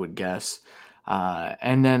history, I would guess.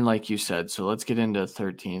 And then, like you said, so let's get into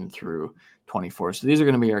 13 through 24. So these are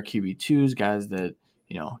going to be our QB2s, guys that,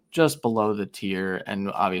 just below the tier.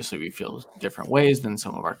 And obviously we feel different ways than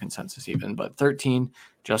some of our consensus even. But 13,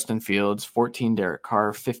 Justin Fields, 14, Derek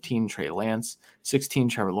Carr, 15, Trey Lance, 16,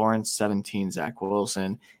 Trevor Lawrence, 17, Zach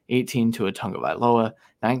Wilson, 18, Tua Tagovailoa,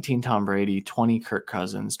 19 Tom Brady, 20 Kirk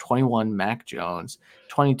Cousins, 21 Mac Jones,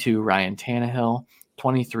 22 Ryan Tannehill,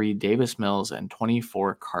 23 Davis Mills, and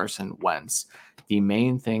 24 Carson Wentz. The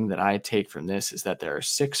main thing that I take from this is that there are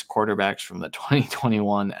 6 quarterbacks from the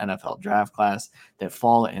 2021 NFL draft class that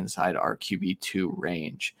fall inside our QB2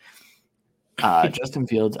 range. Justin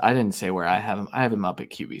Fields, I didn't say where I have him. I have him up at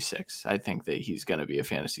QB6. I think that he's going to be a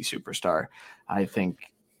fantasy superstar. I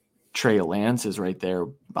think Trey Lance is right there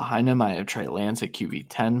behind him. I have Trey Lance at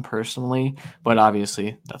QB10 personally, but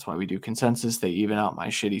obviously that's why we do consensus. They even out my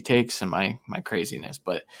shitty takes and my craziness.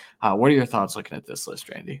 But what are your thoughts looking at this list,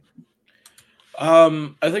 Randy?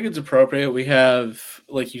 I think it's appropriate. We have,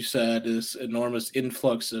 like you said, this enormous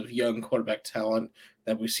influx of young quarterback talent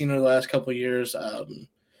that we've seen in the last couple of years.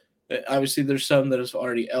 Obviously, there's some that has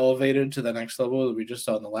already elevated to the next level that we just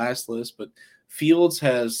saw on the last list, but Fields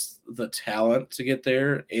has the talent to get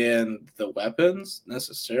there and the weapons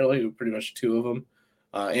necessarily, pretty much two of them,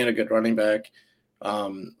 and a good running back.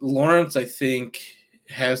 Lawrence, I think,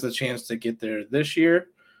 has the chance to get there this year.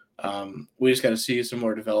 We just got to see some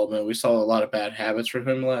more development. We saw a lot of bad habits from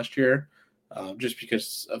him last year, just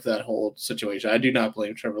because of that whole situation. I do not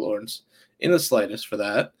blame Trevor Lawrence in the slightest for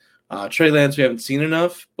that. Trey Lance, we haven't seen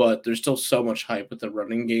enough, but there's still so much hype with the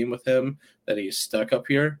running game with him that he's stuck up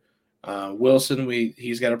here. Wilson,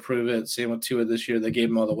 he's got to prove it. Same with Tua this year. They gave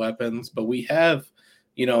him all the weapons, but we have,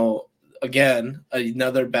 again,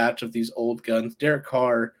 another batch of these old guns. Derek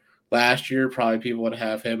Carr last year, probably people would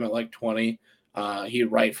have him at like 20. He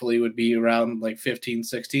rightfully would be around like 15,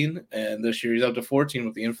 16. And this year he's up to 14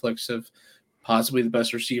 with the influx of possibly the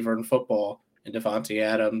best receiver in football and Devontae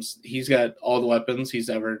Adams. He's got all the weapons he's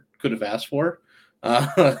ever could have asked for.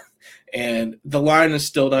 Uh, and the line is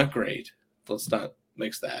still not great. Let's not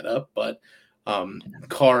mix that up. But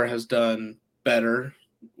Carr has done better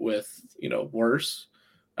with, worse,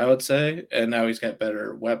 I would say. And now he's got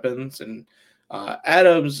better weapons. And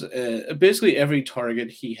Adams, basically every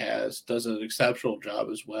target he has does an exceptional job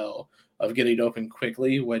as well of getting open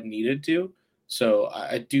quickly when needed to. So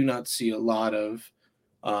I do not see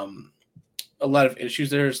um, a lot of issues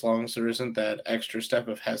there as long as there isn't that extra step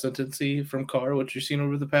of hesitancy from Carr, which you've seen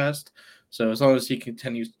over the past. So as long as he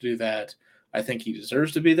continues to do that, I think he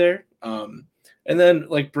deserves to be there. And then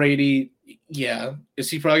like Brady, yeah, is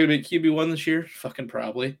he probably gonna be QB1 this year? Fucking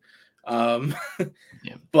probably. Um,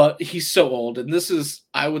 Yeah. but he's so old, and this is,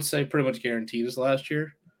 I would say, pretty much guaranteed as last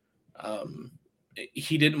year. Um,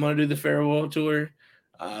 he didn't want to do the farewell tour,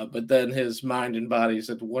 but then his mind and body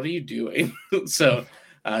said, "What are you doing?" So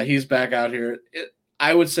he's back out here.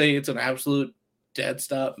 I would say it's an absolute dead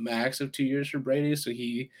stop max of 2 years for Brady, so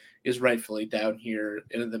he is rightfully down here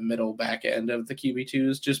in the middle back end of the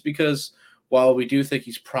QB2s, just because while we do think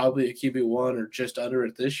he's probably a QB1 or just under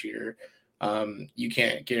it this year, you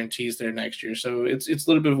can't guarantee he's there next year. So it's a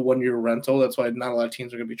little bit of a 1 year rental. That's why not a lot of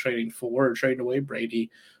teams are going to be trading for or trading away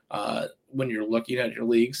Brady when you're looking at your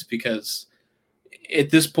leagues, because at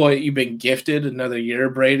this point you've been gifted another year,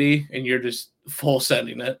 Brady, and you're just full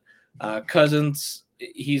sending it. Cousins,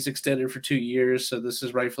 he's extended for 2 years, so this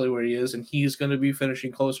is rightfully where he is, and he's going to be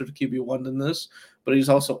finishing closer to QB1 than this, but he's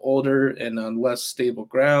also older and on less stable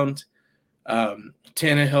ground.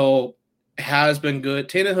 Tannehill has been good.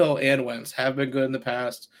 Tannehill and Wentz have been good in the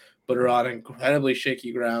past, but are on incredibly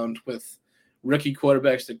shaky ground with rookie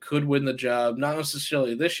quarterbacks that could win the job, not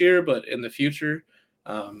necessarily this year, but in the future.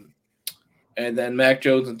 And then Mac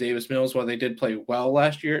Jones and Davis Mills, while they did play well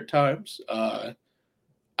last year at times,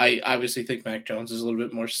 I obviously think Mac Jones is a little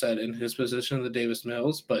bit more set in his position than Davis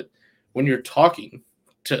Mills. But when you're talking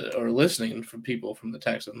to or listening from people from the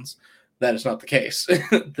Texans, that is not the case.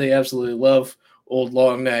 They absolutely love old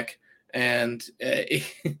long neck, and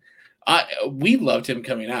we loved him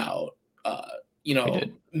coming out.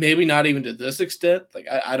 Maybe not even to this extent. Like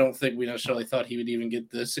I don't think we necessarily thought he would even get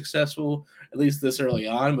this successful, at least this early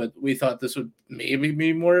on. But we thought this would maybe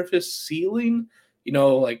be more of his ceiling,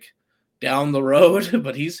 like down the road.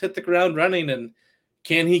 But he's hit the ground running, and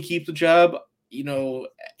can he keep the job?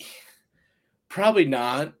 Probably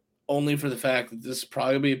not. Only for the fact that this is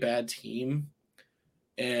probably a bad team,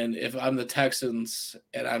 and if I'm the Texans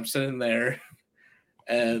and I'm sitting there,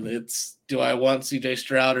 and it's, do I want CJ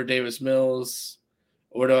Stroud or Davis Mills?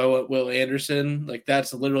 Or do I want Will Anderson? Like,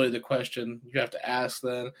 that's literally the question you have to ask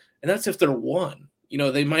then. And that's if they're one.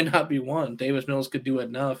 They might not be one. Davis Mills could do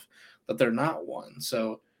enough that they're not one.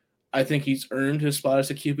 So I think he's earned his spot as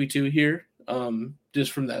a QB2 here,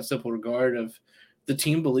 just from that simple regard of the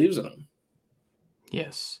team believes in him.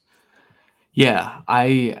 Yes. Yeah,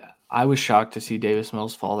 I was shocked to see Davis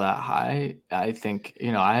Mills fall that high. I think,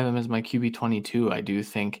 I have him as my QB22. I do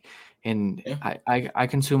think, and Yeah. I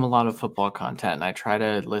consume a lot of football content, and I try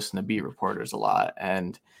to listen to beat reporters a lot.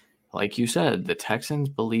 And like you said, the Texans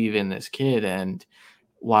believe in this kid. And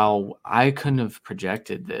while I couldn't have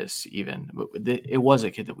projected this even, it was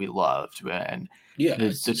a kid that we loved. And Yeah.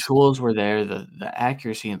 the tools were there, the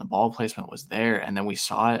accuracy and the ball placement was there. And then we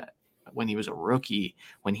saw it when he was a rookie,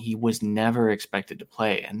 when he was never expected to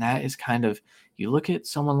play. And that is kind of, you look at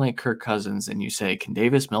someone like Kirk Cousins and you say, can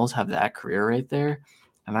Davis Mills have that career right there?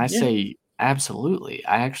 And I say, absolutely.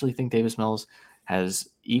 I actually think Davis Mills has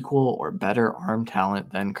equal or better arm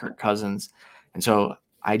talent than Kirk Cousins. And so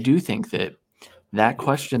I do think that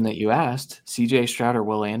question that you asked, CJ Stroud or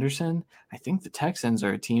Will Anderson, I think the Texans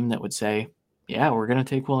are a team that would say, yeah, we're going to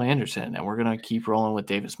take Will Anderson and we're going to keep rolling with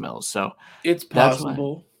Davis Mills. So it's that's why.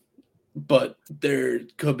 possible, but there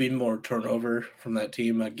could be more turnover from that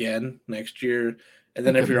team again next year. And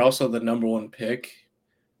then if you're also the number one pick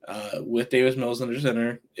with Davis Mills under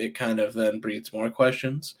center, it kind of then breeds more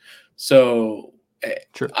questions. So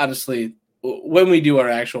honestly, when we do our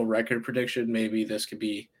actual record prediction, maybe this could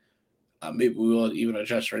be, maybe we will even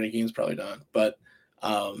adjust rankings, probably not. But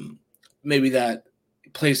maybe that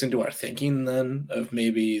plays into our thinking then of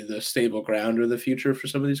maybe the stable ground or the future for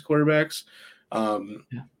some of these quarterbacks.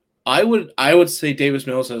 I would say Davis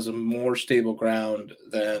Mills has a more stable ground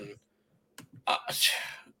than,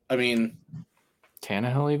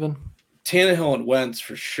 Tannehill even? Tannehill and Wentz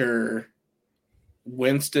for sure.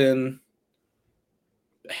 Winston.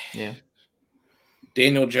 Yeah.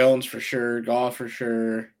 Daniel Jones for sure. Goff for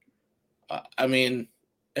sure.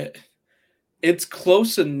 It's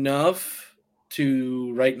close enough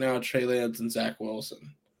to right now Trey Lance and Zach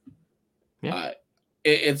Wilson. Yeah.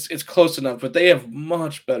 It's close enough, but they have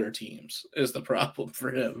much better teams is the problem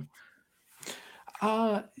for him.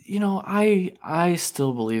 I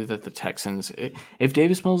still believe that the Texans, if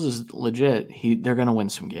Davis Mills is legit, they're going to win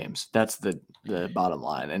some games. That's the bottom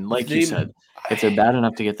line. And like you said, if they're bad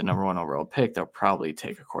enough to get the number one overall pick, they'll probably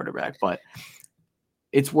take a quarterback. But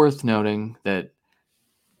it's worth noting that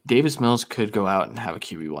Davis Mills could go out and have a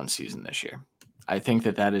QB1 season this year. I think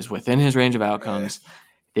that is within his range of outcomes.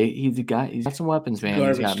 He's got some weapons, man.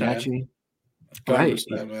 He's got Matchy. Garbage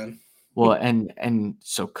time, man. Well, and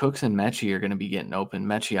so Cooks and Mechie are going to be getting open.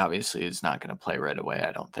 Mechie obviously is not going to play right away,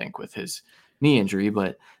 I don't think, with his knee injury.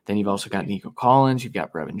 But then you've also got Nico Collins. You've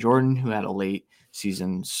got Brevin Jordan, who had a late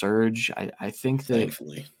season surge. I think that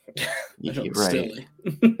Thankfully. I know it's right.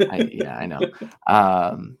 silly. I know.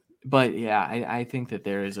 But yeah, I think that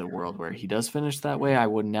there is a world where he does finish that way. I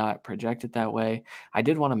would not project it that way. I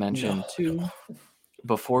did want to mention No. too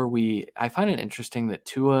I find it interesting that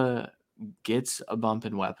Tua gets a bump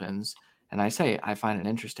in weapons, and I say I find it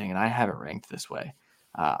interesting, and I have it ranked this way.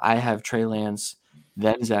 I have Trey Lance,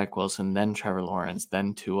 then Zach Wilson, then Trevor Lawrence,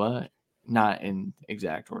 then Tua, not in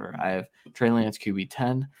exact order. I have Trey Lance QB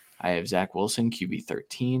 10, I have Zach Wilson QB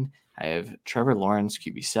 13, I have Trevor Lawrence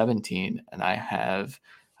QB 17, and I have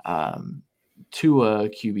Tua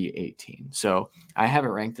QB 18. So I have it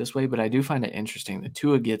ranked this way, but I do find it interesting that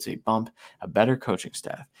Tua gets a bump, a better coaching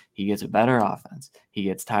staff. He gets a better offense. He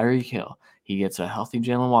gets Tyreek Hill. He gets a healthy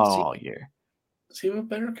Jalen Waddle all year. Does he have a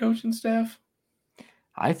better coaching staff?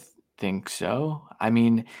 I think so. I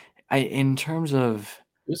mean, in terms of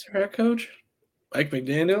Who's their head coach? Mike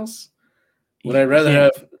McDaniels? Would I rather yeah,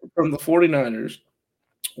 have from the 49ers?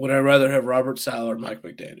 Would I rather have Robert Saleh or Mike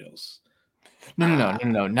McDaniels? No.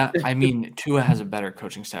 Not. I mean, Tua has a better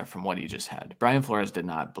coaching staff from what he just had. Brian Flores did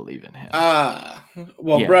not believe in him.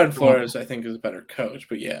 Well, Yeah, Brian Flores, I think, is a better coach,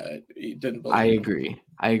 but yeah, he didn't believe I in him.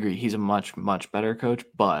 agree. He's a much, much better coach,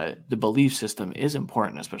 but the belief system is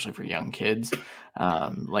important, especially for young kids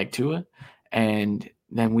like Tua. And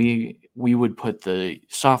then we would put the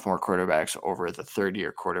sophomore quarterbacks over the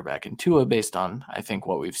third-year quarterback in Tua based on, I think,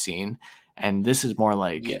 what we've seen. And this is more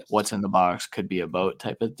like Yes. what's in the box could be a boat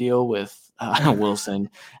type of deal with Wilson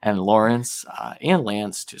and Lawrence and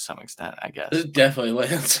Lance to some extent, I guess. Definitely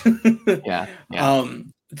Lance. Yeah.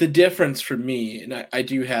 The difference for me, and I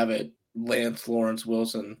do have it, Lance, Lawrence,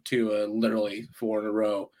 Wilson, Tua, literally 4 in a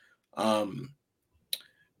row.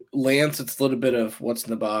 Lance, it's a little bit of what's in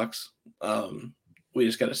the box. We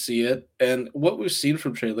just got to see it. And what we've seen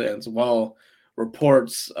from Trey Lance, while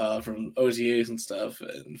reports from OTAs and stuff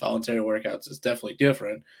and voluntary workouts is definitely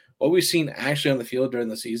different, what we've seen actually on the field during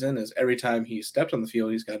the season is every time he stepped on the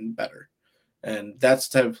field, he's gotten better. And that's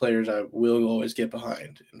the type of players I will always get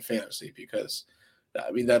behind in fantasy because,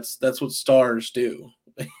 I mean, that's what stars do.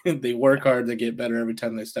 They work hard, they get better every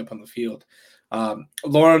time they step on the field.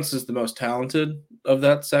 Lawrence is the most talented of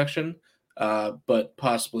that section, but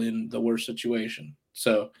possibly in the worst situation.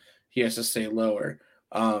 So he has to stay lower.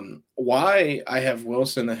 Why I have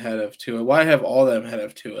Wilson ahead of Tua, why I have all of them ahead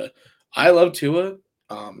of Tua. I love Tua.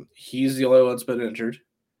 He's the only one that's been injured.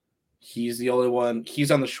 He's the only one.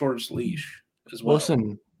 He's on the shortest leash as well.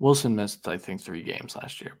 Wilson missed, I think, 3 games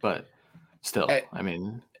last year, but still, I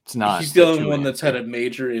mean, it's not. He's the only one that's had a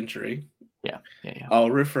major injury. Yeah. I'll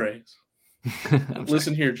rephrase.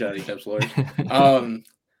 Listen here, Johnny Depp's lawyers.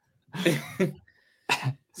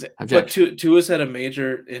 But Tua's had a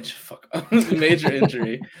major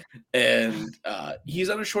injury, and he's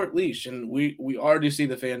on a short leash, and we already see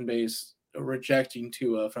the fan base rejecting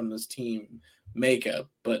Tua from this team makeup.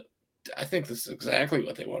 But I think this is exactly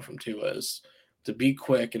what they want from Tua is to be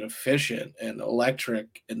quick and efficient and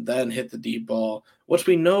electric, and then hit the deep ball, which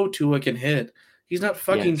we know Tua can hit. He's not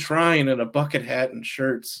fucking trying in a bucket hat and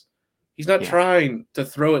shirts. He's not trying to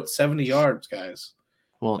throw it 70 yards, guys.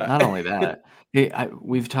 Well, not only that,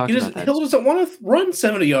 we've talked about that. Hill doesn't want to run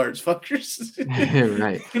 70 yards, fuckers.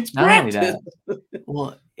 Right. It's not practice. Only that.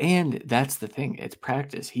 Well, and that's the thing. It's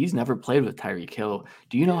practice. He's never played with Tyreek Hill.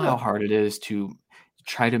 Do you know how hard it is to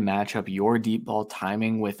try to match up your deep ball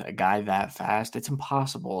timing with a guy that fast? It's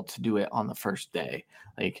impossible to do it on the first day.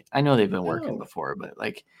 Like, I know they've been working before, but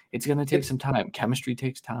like, it's going to take some time. Chemistry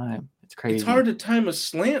takes time. It's crazy. It's hard to time a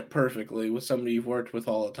slant perfectly with somebody you've worked with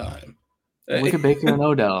all the time. Look at Baker and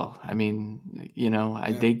Odell. I mean,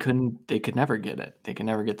 they could never get it. They could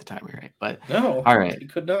never get the timing right. But no, all right, he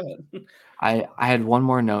could not. I had one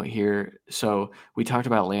more note here. So we talked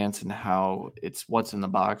about Lance and how it's what's in the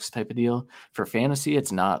box type of deal. For fantasy,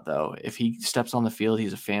 it's not though. If he steps on the field,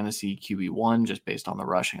 he's a fantasy QB1 just based on the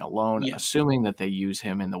rushing alone, assuming that they use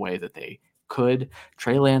him in the way that they could.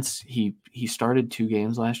 Trey Lance, he started 2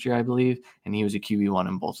 games last year, I believe, and he was a QB1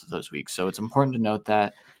 in both of those weeks. So it's important to note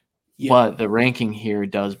that. But the ranking here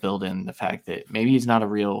does build in the fact that maybe he's not a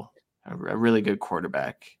really good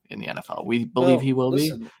quarterback in the NFL. We believe he will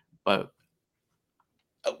be, but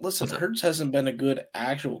Hurts hasn't been a good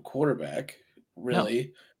actual quarterback, really.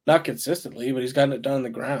 No. Not consistently, but he's gotten it done on the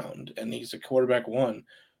ground, and he's a quarterback 1.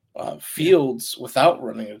 Fields, without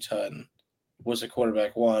running a ton, was a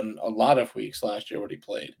quarterback 1 a lot of weeks last year when he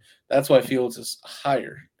played. That's why Fields is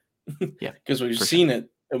higher. Because we've seen it,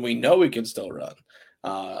 and we know he can still run.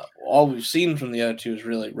 All we've seen from the other two is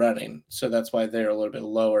really running, so that's why they're a little bit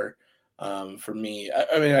lower. For me,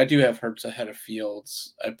 I mean, I do have Hurts ahead of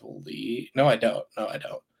Fields, I believe. No, I don't. No, I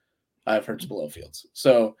don't. I have Hurts below Fields.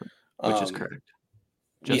 So, which is um, correct.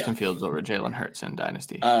 yeah. Justin Fields over Jalen Hurts in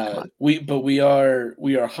Dynasty. Come on. We are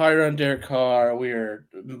higher on Derek Carr. We are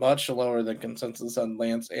much lower than consensus on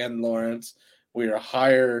Lance and Lawrence. We are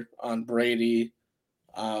higher on Brady,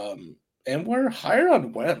 and we're higher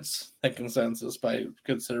on Wentz than consensus by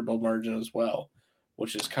considerable margin as well,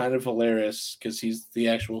 which is kind of hilarious because he's the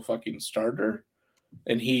actual fucking starter,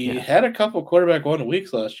 and he Yeah. had a couple quarterback 1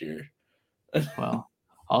 weeks last year. Well,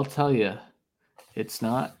 I'll tell you, it's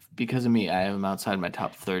not because of me. I am outside my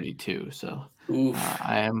top 32, so Oof.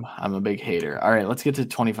 I'm a big hater. All right, let's get to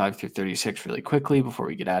 25 through 36 really quickly before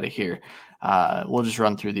we get out of here. We'll just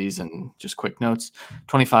run through these and just quick notes.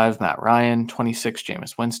 25, Matt Ryan. 26,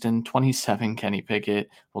 Jameis Winston. 27, Kenny Pickett.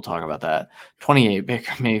 We'll talk about that. 28,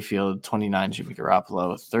 Baker Mayfield. 29, Jimmy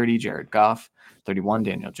Garoppolo. 30, Jared Goff. 31,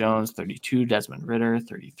 Daniel Jones. 32, Desmond Ritter.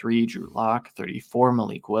 33, Drew Lock. 34,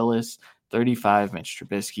 Malik Willis. 35, Mitch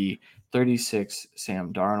Trubisky. 36,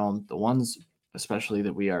 Sam Darnold. The ones, especially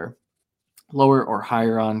that we are lower or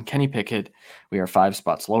higher on, Kenny Pickett, we are 5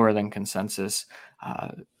 spots lower than consensus.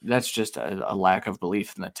 That's just a lack of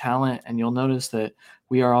belief in the talent. And you'll notice that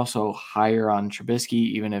we are also higher on Trubisky,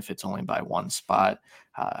 even if it's only by 1 spot.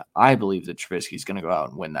 I believe that Trubisky is going to go out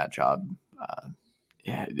and win that job.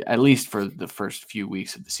 Yeah, at least for the first few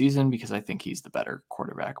weeks of the season, because I think he's the better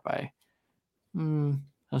quarterback by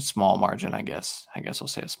a small margin, I guess. I guess I'll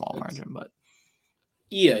say a small margin, but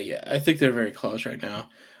Yeah. I think they're very close right now.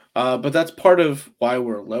 But that's part of why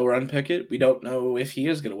we're lower on Pickett. We don't know if he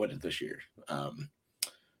is going to win it this year.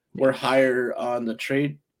 We're yeah. higher on the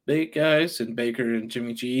trade bait guys and Baker and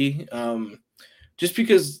Jimmy G, just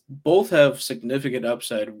because both have significant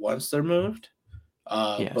upside once they're moved.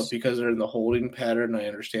 But Yes. because they're in the holding pattern, I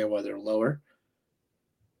understand why they're lower.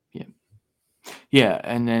 Yeah. Yeah,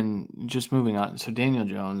 and then just moving on. So Daniel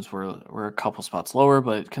Jones, we're a couple spots lower,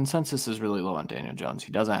 but consensus is really low on Daniel Jones.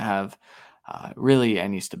 He doesn't have really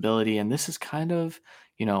any stability, and this is kind of,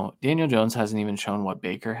 Daniel Jones hasn't even shown what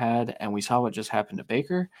Baker had, and we saw what just happened to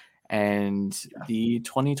Baker. And Yeah. the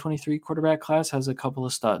 2023 quarterback class has a couple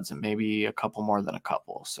of studs, and maybe a couple more than a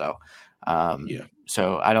couple. Yeah.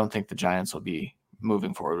 So I don't think the Giants will be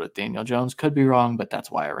moving forward with Daniel Jones. Could be wrong, but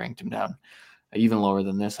that's why I ranked him down even lower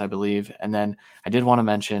than this, I believe. And then I did want to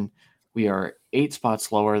mention we are 8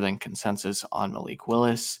 spots lower than consensus on Malik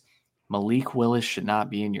Willis. Malik Willis should not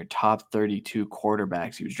be in your top 32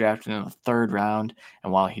 quarterbacks. He was drafted in the 3rd round.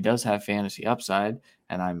 And while he does have fantasy upside,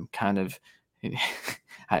 and I'm kind of,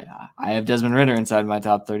 I have Desmond Ritter inside my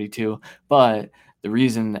top 32, but the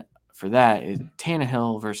reason for that is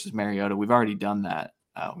Tannehill versus Mariota. We've already done that.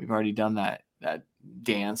 We've already done that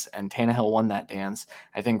dance, and Tannehill won that dance.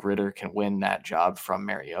 I think Ritter can win that job from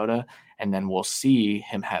Mariota, and then we'll see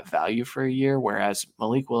him have value for a year, whereas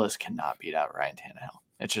Malik Willis cannot beat out Ryan Tannehill.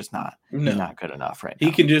 It's just not. He's No, not good enough right he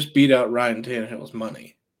now. can just beat out Ryan Tannehill's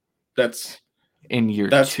money. That's In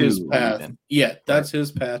year that's his 2, path. even. Yeah, Right. that's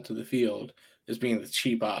his path to the field is being the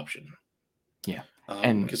cheap option. Yeah.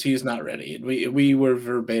 And Because he's not ready. We were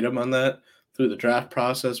verbatim on that through the draft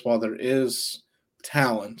process. While there is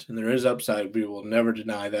talent and there is upside, we will never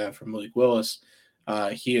deny that from Malik Willis.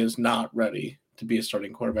 He is not ready to be a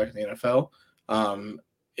starting quarterback in the NFL.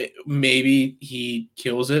 Maybe he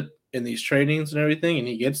kills it in these trainings and everything, and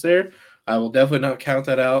he gets there. I will definitely not count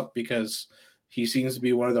that out because he seems to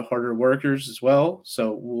be one of the harder workers as well.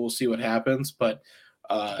 So we'll see what happens. But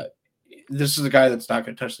this is a guy that's not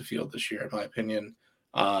going to touch the field this year, in my opinion.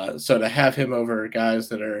 So to have him over guys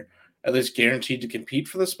that are at least guaranteed to compete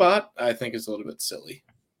for the spot, I think is a little bit silly.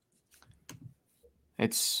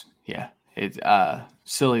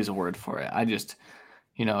 silly is a word for it. I just,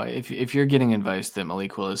 if you're getting advice that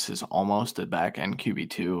Malik Willis is almost a back end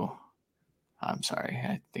QB2, I'm sorry.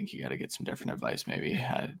 I think you got to get some different advice, maybe.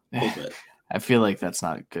 A little bit. I feel like that's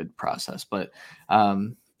not a good process, but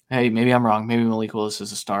hey, maybe I'm wrong. Maybe Malik Willis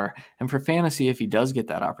is a star, and for fantasy, if he does get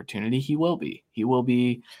that opportunity, he will be. He will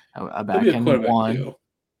be a He'll be back a end quarterback 1. too.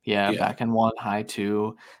 Yeah, Yeah. back end 1, high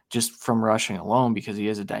 2, just from rushing alone because he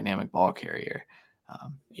is a dynamic ball carrier.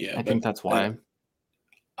 Yeah. I think But that's why.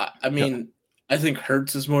 I mean, I think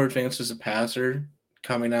Hurts is more advanced as a passer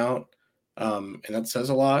coming out. And that says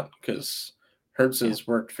a lot because Hurts Yeah, has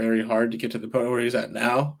worked very hard to get to the point where he's at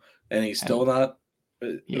now, and he's still not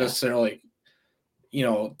yeah, necessarily, to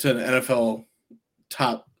an NFL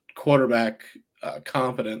top quarterback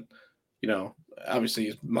competent. Obviously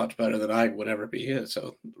he's much better than I would ever be.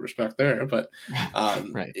 So respect there, but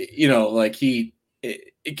right. like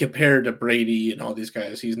compared to Brady and all these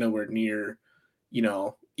guys, he's nowhere near,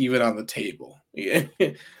 even on the table. Yeah.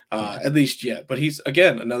 At least yet. But he's,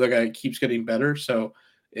 again, another guy who keeps getting better. So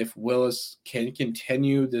if Willis can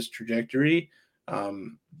continue this trajectory,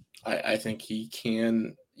 I think he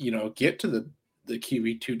can, get to the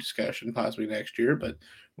QB2 discussion possibly next year. But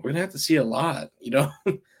we're gonna have to see a lot. Yeah.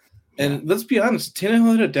 And let's be honest,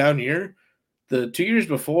 Tannehill had a down year. The 2 years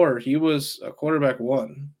before, he was a quarterback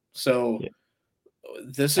one. So Yeah.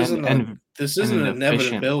 this And isn't a and this and isn't an an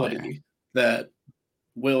efficient player. inevitability that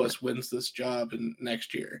Willis wins this job in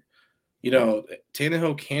next year. Yeah.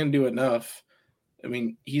 Tannehill can do enough. I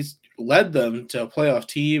mean, he's led them to a playoff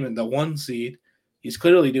team and the 1 seed. He's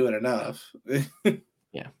clearly doing enough.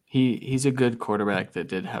 Yeah. He's a good quarterback that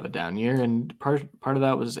did have a down year, and part of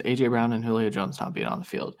that was AJ Brown and Julio Jones not being on the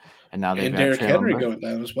field. And now they've And got Derrick Traylon Henry Burks. going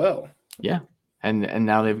down as well. Yeah. And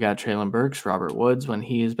now they've got Traylon Burks, Robert Woods when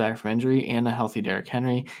he is back from injury, and a healthy Derrick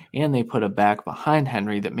Henry. And they put a back behind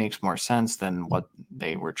Henry that makes more sense than what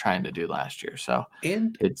they were trying to do last year. So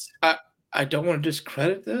And it's I don't want to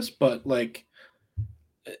discredit this, but like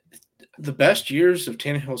the best years of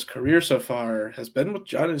Tannehill's career so far has been with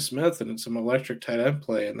Johnny Smith and some electric tight end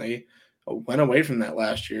play, and they went away from that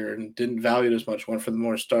last year and didn't value it as much. Went for the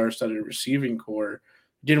more star-studded receiving core.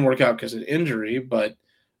 Didn't work out because of injury, but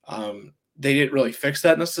they didn't really fix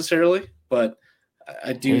that necessarily. But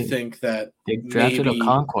I do hey, think that they drafted maybe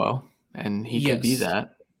Okonkwo, and he could be yes,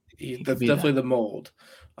 that. He could that's be definitely that. the mold.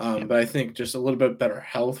 Yeah. But I think just a little bit better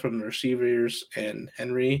health from the receivers and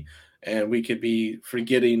Henry, and we could be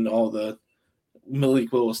forgetting all the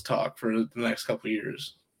Malik Willis talk for the next couple of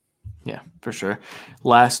years. Yeah, for sure.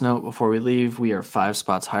 Last note before we leave, we are 5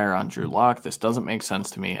 spots higher on Drew Lock. This doesn't make sense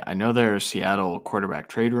to me. I know there are Seattle quarterback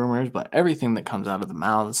trade rumors, but everything that comes out of the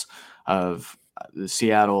mouths of the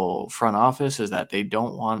Seattle front office is that they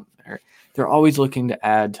don't want, or they're always looking to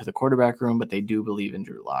add to the quarterback room, but they do believe in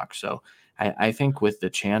Drew Lock. So I think with the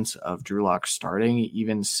chance of Drew Lock starting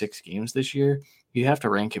even 6 games this year, you have to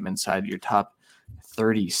rank him inside your top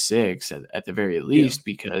 36 at the very Yeah. least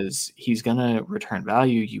because he's going to return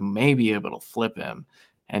value. You may be able to flip him.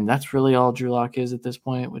 And that's really all Drew Lock is at this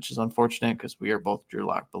point, which is unfortunate because we are both Drew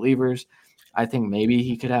Lock believers. I think maybe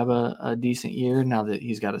he could have a decent year now that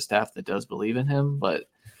he's got a staff that does believe in him. But,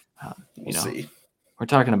 We'll see. we're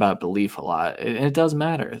talking about belief a lot. It does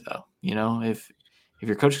matter, though. If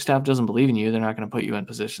your coaching staff doesn't believe in you, they're not going to put you in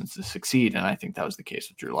positions to succeed. And I think that was the case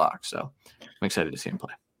with Drew Lock. So I'm excited to see him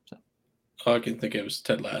play. All I can think of is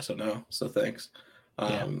Ted Lasso now. So thanks.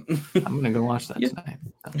 Yeah. I'm gonna go watch that Yeah.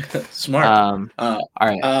 tonight. Smart. All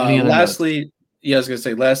right. Any other lastly, notes? I was gonna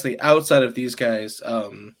say, lastly, outside of these guys,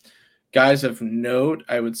 guys of note,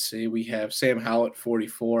 I would say we have Sam Howell at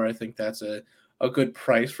 44. I think that's a good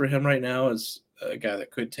price for him right now as a guy that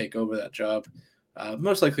could take over that job.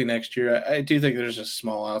 Most likely next year. I do think there's a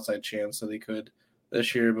small outside chance that he could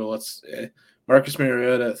this year, but let's Marcus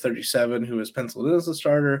Mariota at 37, who is penciled in as a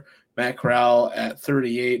starter. Matt Corral at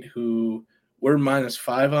 38, who we're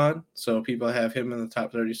 -5 on. So people have him in the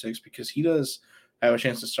top 36 because he does have a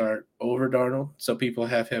chance to start over Darnold. So people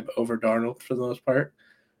have him over Darnold for the most part.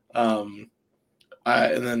 And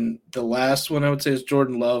then the last one I would say is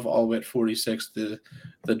Jordan Love, all the way at 46. The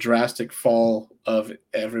drastic fall of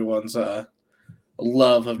everyone's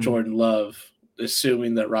love of Jordan Love,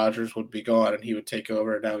 assuming that Rodgers would be gone and he would take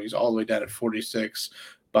over. Now he's all the way down at 46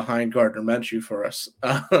 behind Gardner Minshew for us.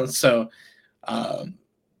 So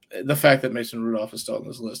the fact that Mason Rudolph is still on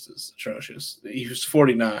this list is atrocious. He was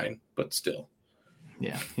 49, but still.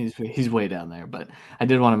 Yeah, he's way down there. But I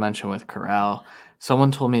did want to mention with Corral,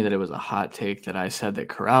 someone told me that it was a hot take that I said that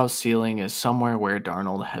Corral's ceiling is somewhere where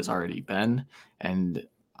Darnold has already been. And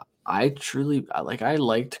I truly I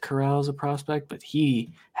liked Corral as a prospect, but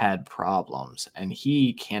he had problems and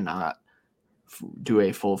he cannot do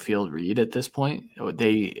a full field read at this point.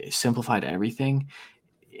 They simplified everything.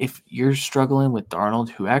 If you're struggling with Darnold,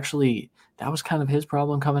 who actually that was kind of his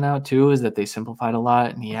problem coming out too, is that they simplified a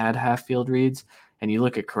lot and he had half field reads. And you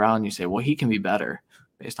look at Corral and you say, well, he can be better.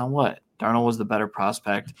 Based on what? Darnold was the better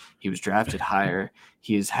prospect. He was drafted higher.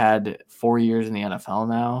 He's had 4 years in the NFL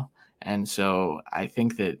now. And so I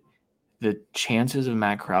think that the chances of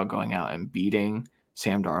Matt Corral going out and beating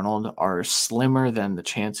Sam Darnold are slimmer than the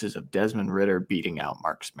chances of Desmond Ridder beating out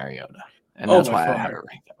Marcus Mariota. And that's By why I have it far.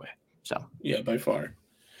 ranked that way. So Yeah, by far.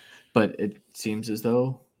 but it seems as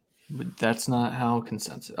though that's not how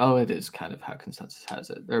consensus. Oh, it is kind of how consensus has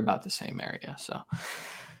it. They're about the same area, so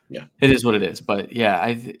yeah, it is what it is. But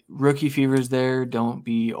yeah, rookie fever is there. Don't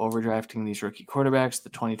be overdrafting these rookie quarterbacks. The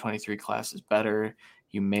 2023 class is better.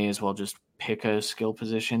 You may as well just pick a skill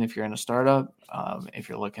position if you're in a startup. If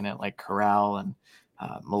you're looking at like Corral and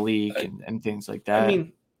Malik I, and things like I that.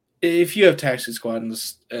 mean, if you have taxi squad in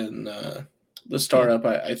this and the Yeah. startup,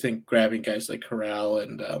 I think grabbing guys like Corral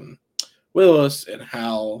and Willis and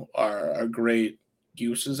Howell are great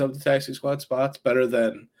uses of the taxi squad spots, better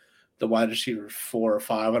than the wide receiver 4 or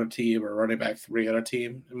 5 on a team or running back 3 on a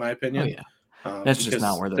team, in my Oh opinion. yeah. That's just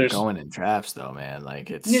not Because where they're there's going in drafts, though, man. Like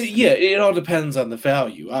yeah, it all depends on the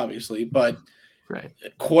value, obviously, but right.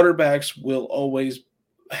 quarterbacks will always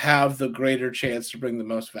have the greater chance to bring the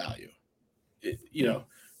most value. Yeah.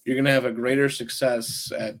 You're going to have a greater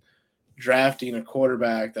success at drafting a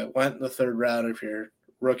quarterback that went in the third round of your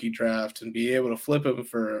rookie draft and be able to flip him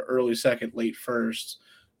for early second, late first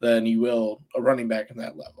than you will a running back in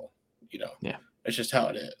that level. Yeah. It's just how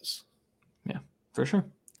it is. Yeah, for sure.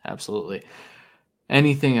 Absolutely.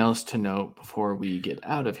 Anything else to note before we get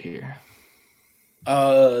out of here?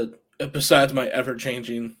 Besides my ever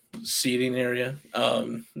changing seating area,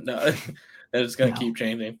 no, it's going to No. keep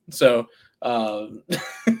changing. So, um,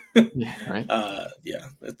 Yeah, right. yeah,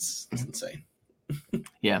 it's insane.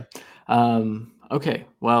 Yeah. Okay.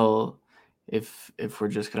 Well, if we're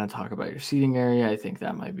just gonna talk about your seating area, I think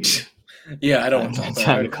that might be Yeah, I don't time, want to talk about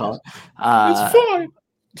time to it. call it. It's Uh, fine.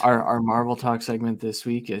 our Marvel Talk segment this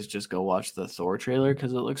week is just go watch the Thor trailer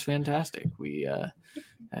because it looks fantastic.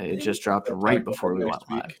 It just dropped We'll talk right about before that we next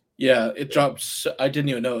went live. week. Yeah, it drops. I didn't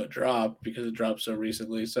even know it dropped because it dropped so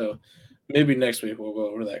recently. So maybe next week we'll go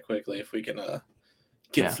over that quickly if we can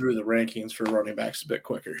get Yeah. through the rankings for running backs a bit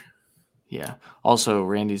quicker. Yeah. Also,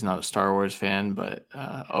 Randy's not a Star Wars fan, but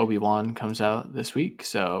Obi-Wan comes out this week,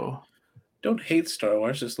 so Don't hate Star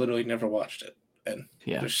Wars, just literally never watched it. And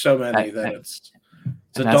yeah. there's so many That, that that- it's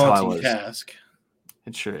a and that's how I daunting was. task.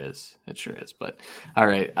 It sure is. It sure is. But all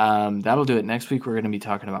right, that'll do it. Next week we're going to be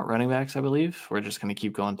talking about running backs. I believe we're just going to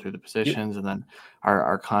keep going through the Yep. positions, and then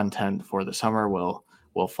our content for the summer will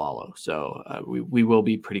follow. So we will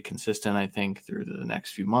be pretty consistent, I think, through the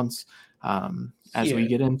next few months. As we Yeah.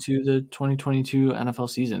 get into the 2022 NFL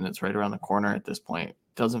season, it's right around the corner at this point.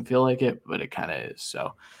 Doesn't feel like it, but it kind of is.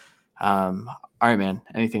 So, all right, man.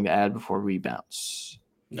 Anything to add before we bounce?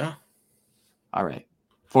 No. All right.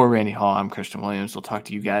 For Randy Hall, I'm Christian Williams. We'll talk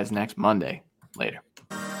to you guys next Monday. Later.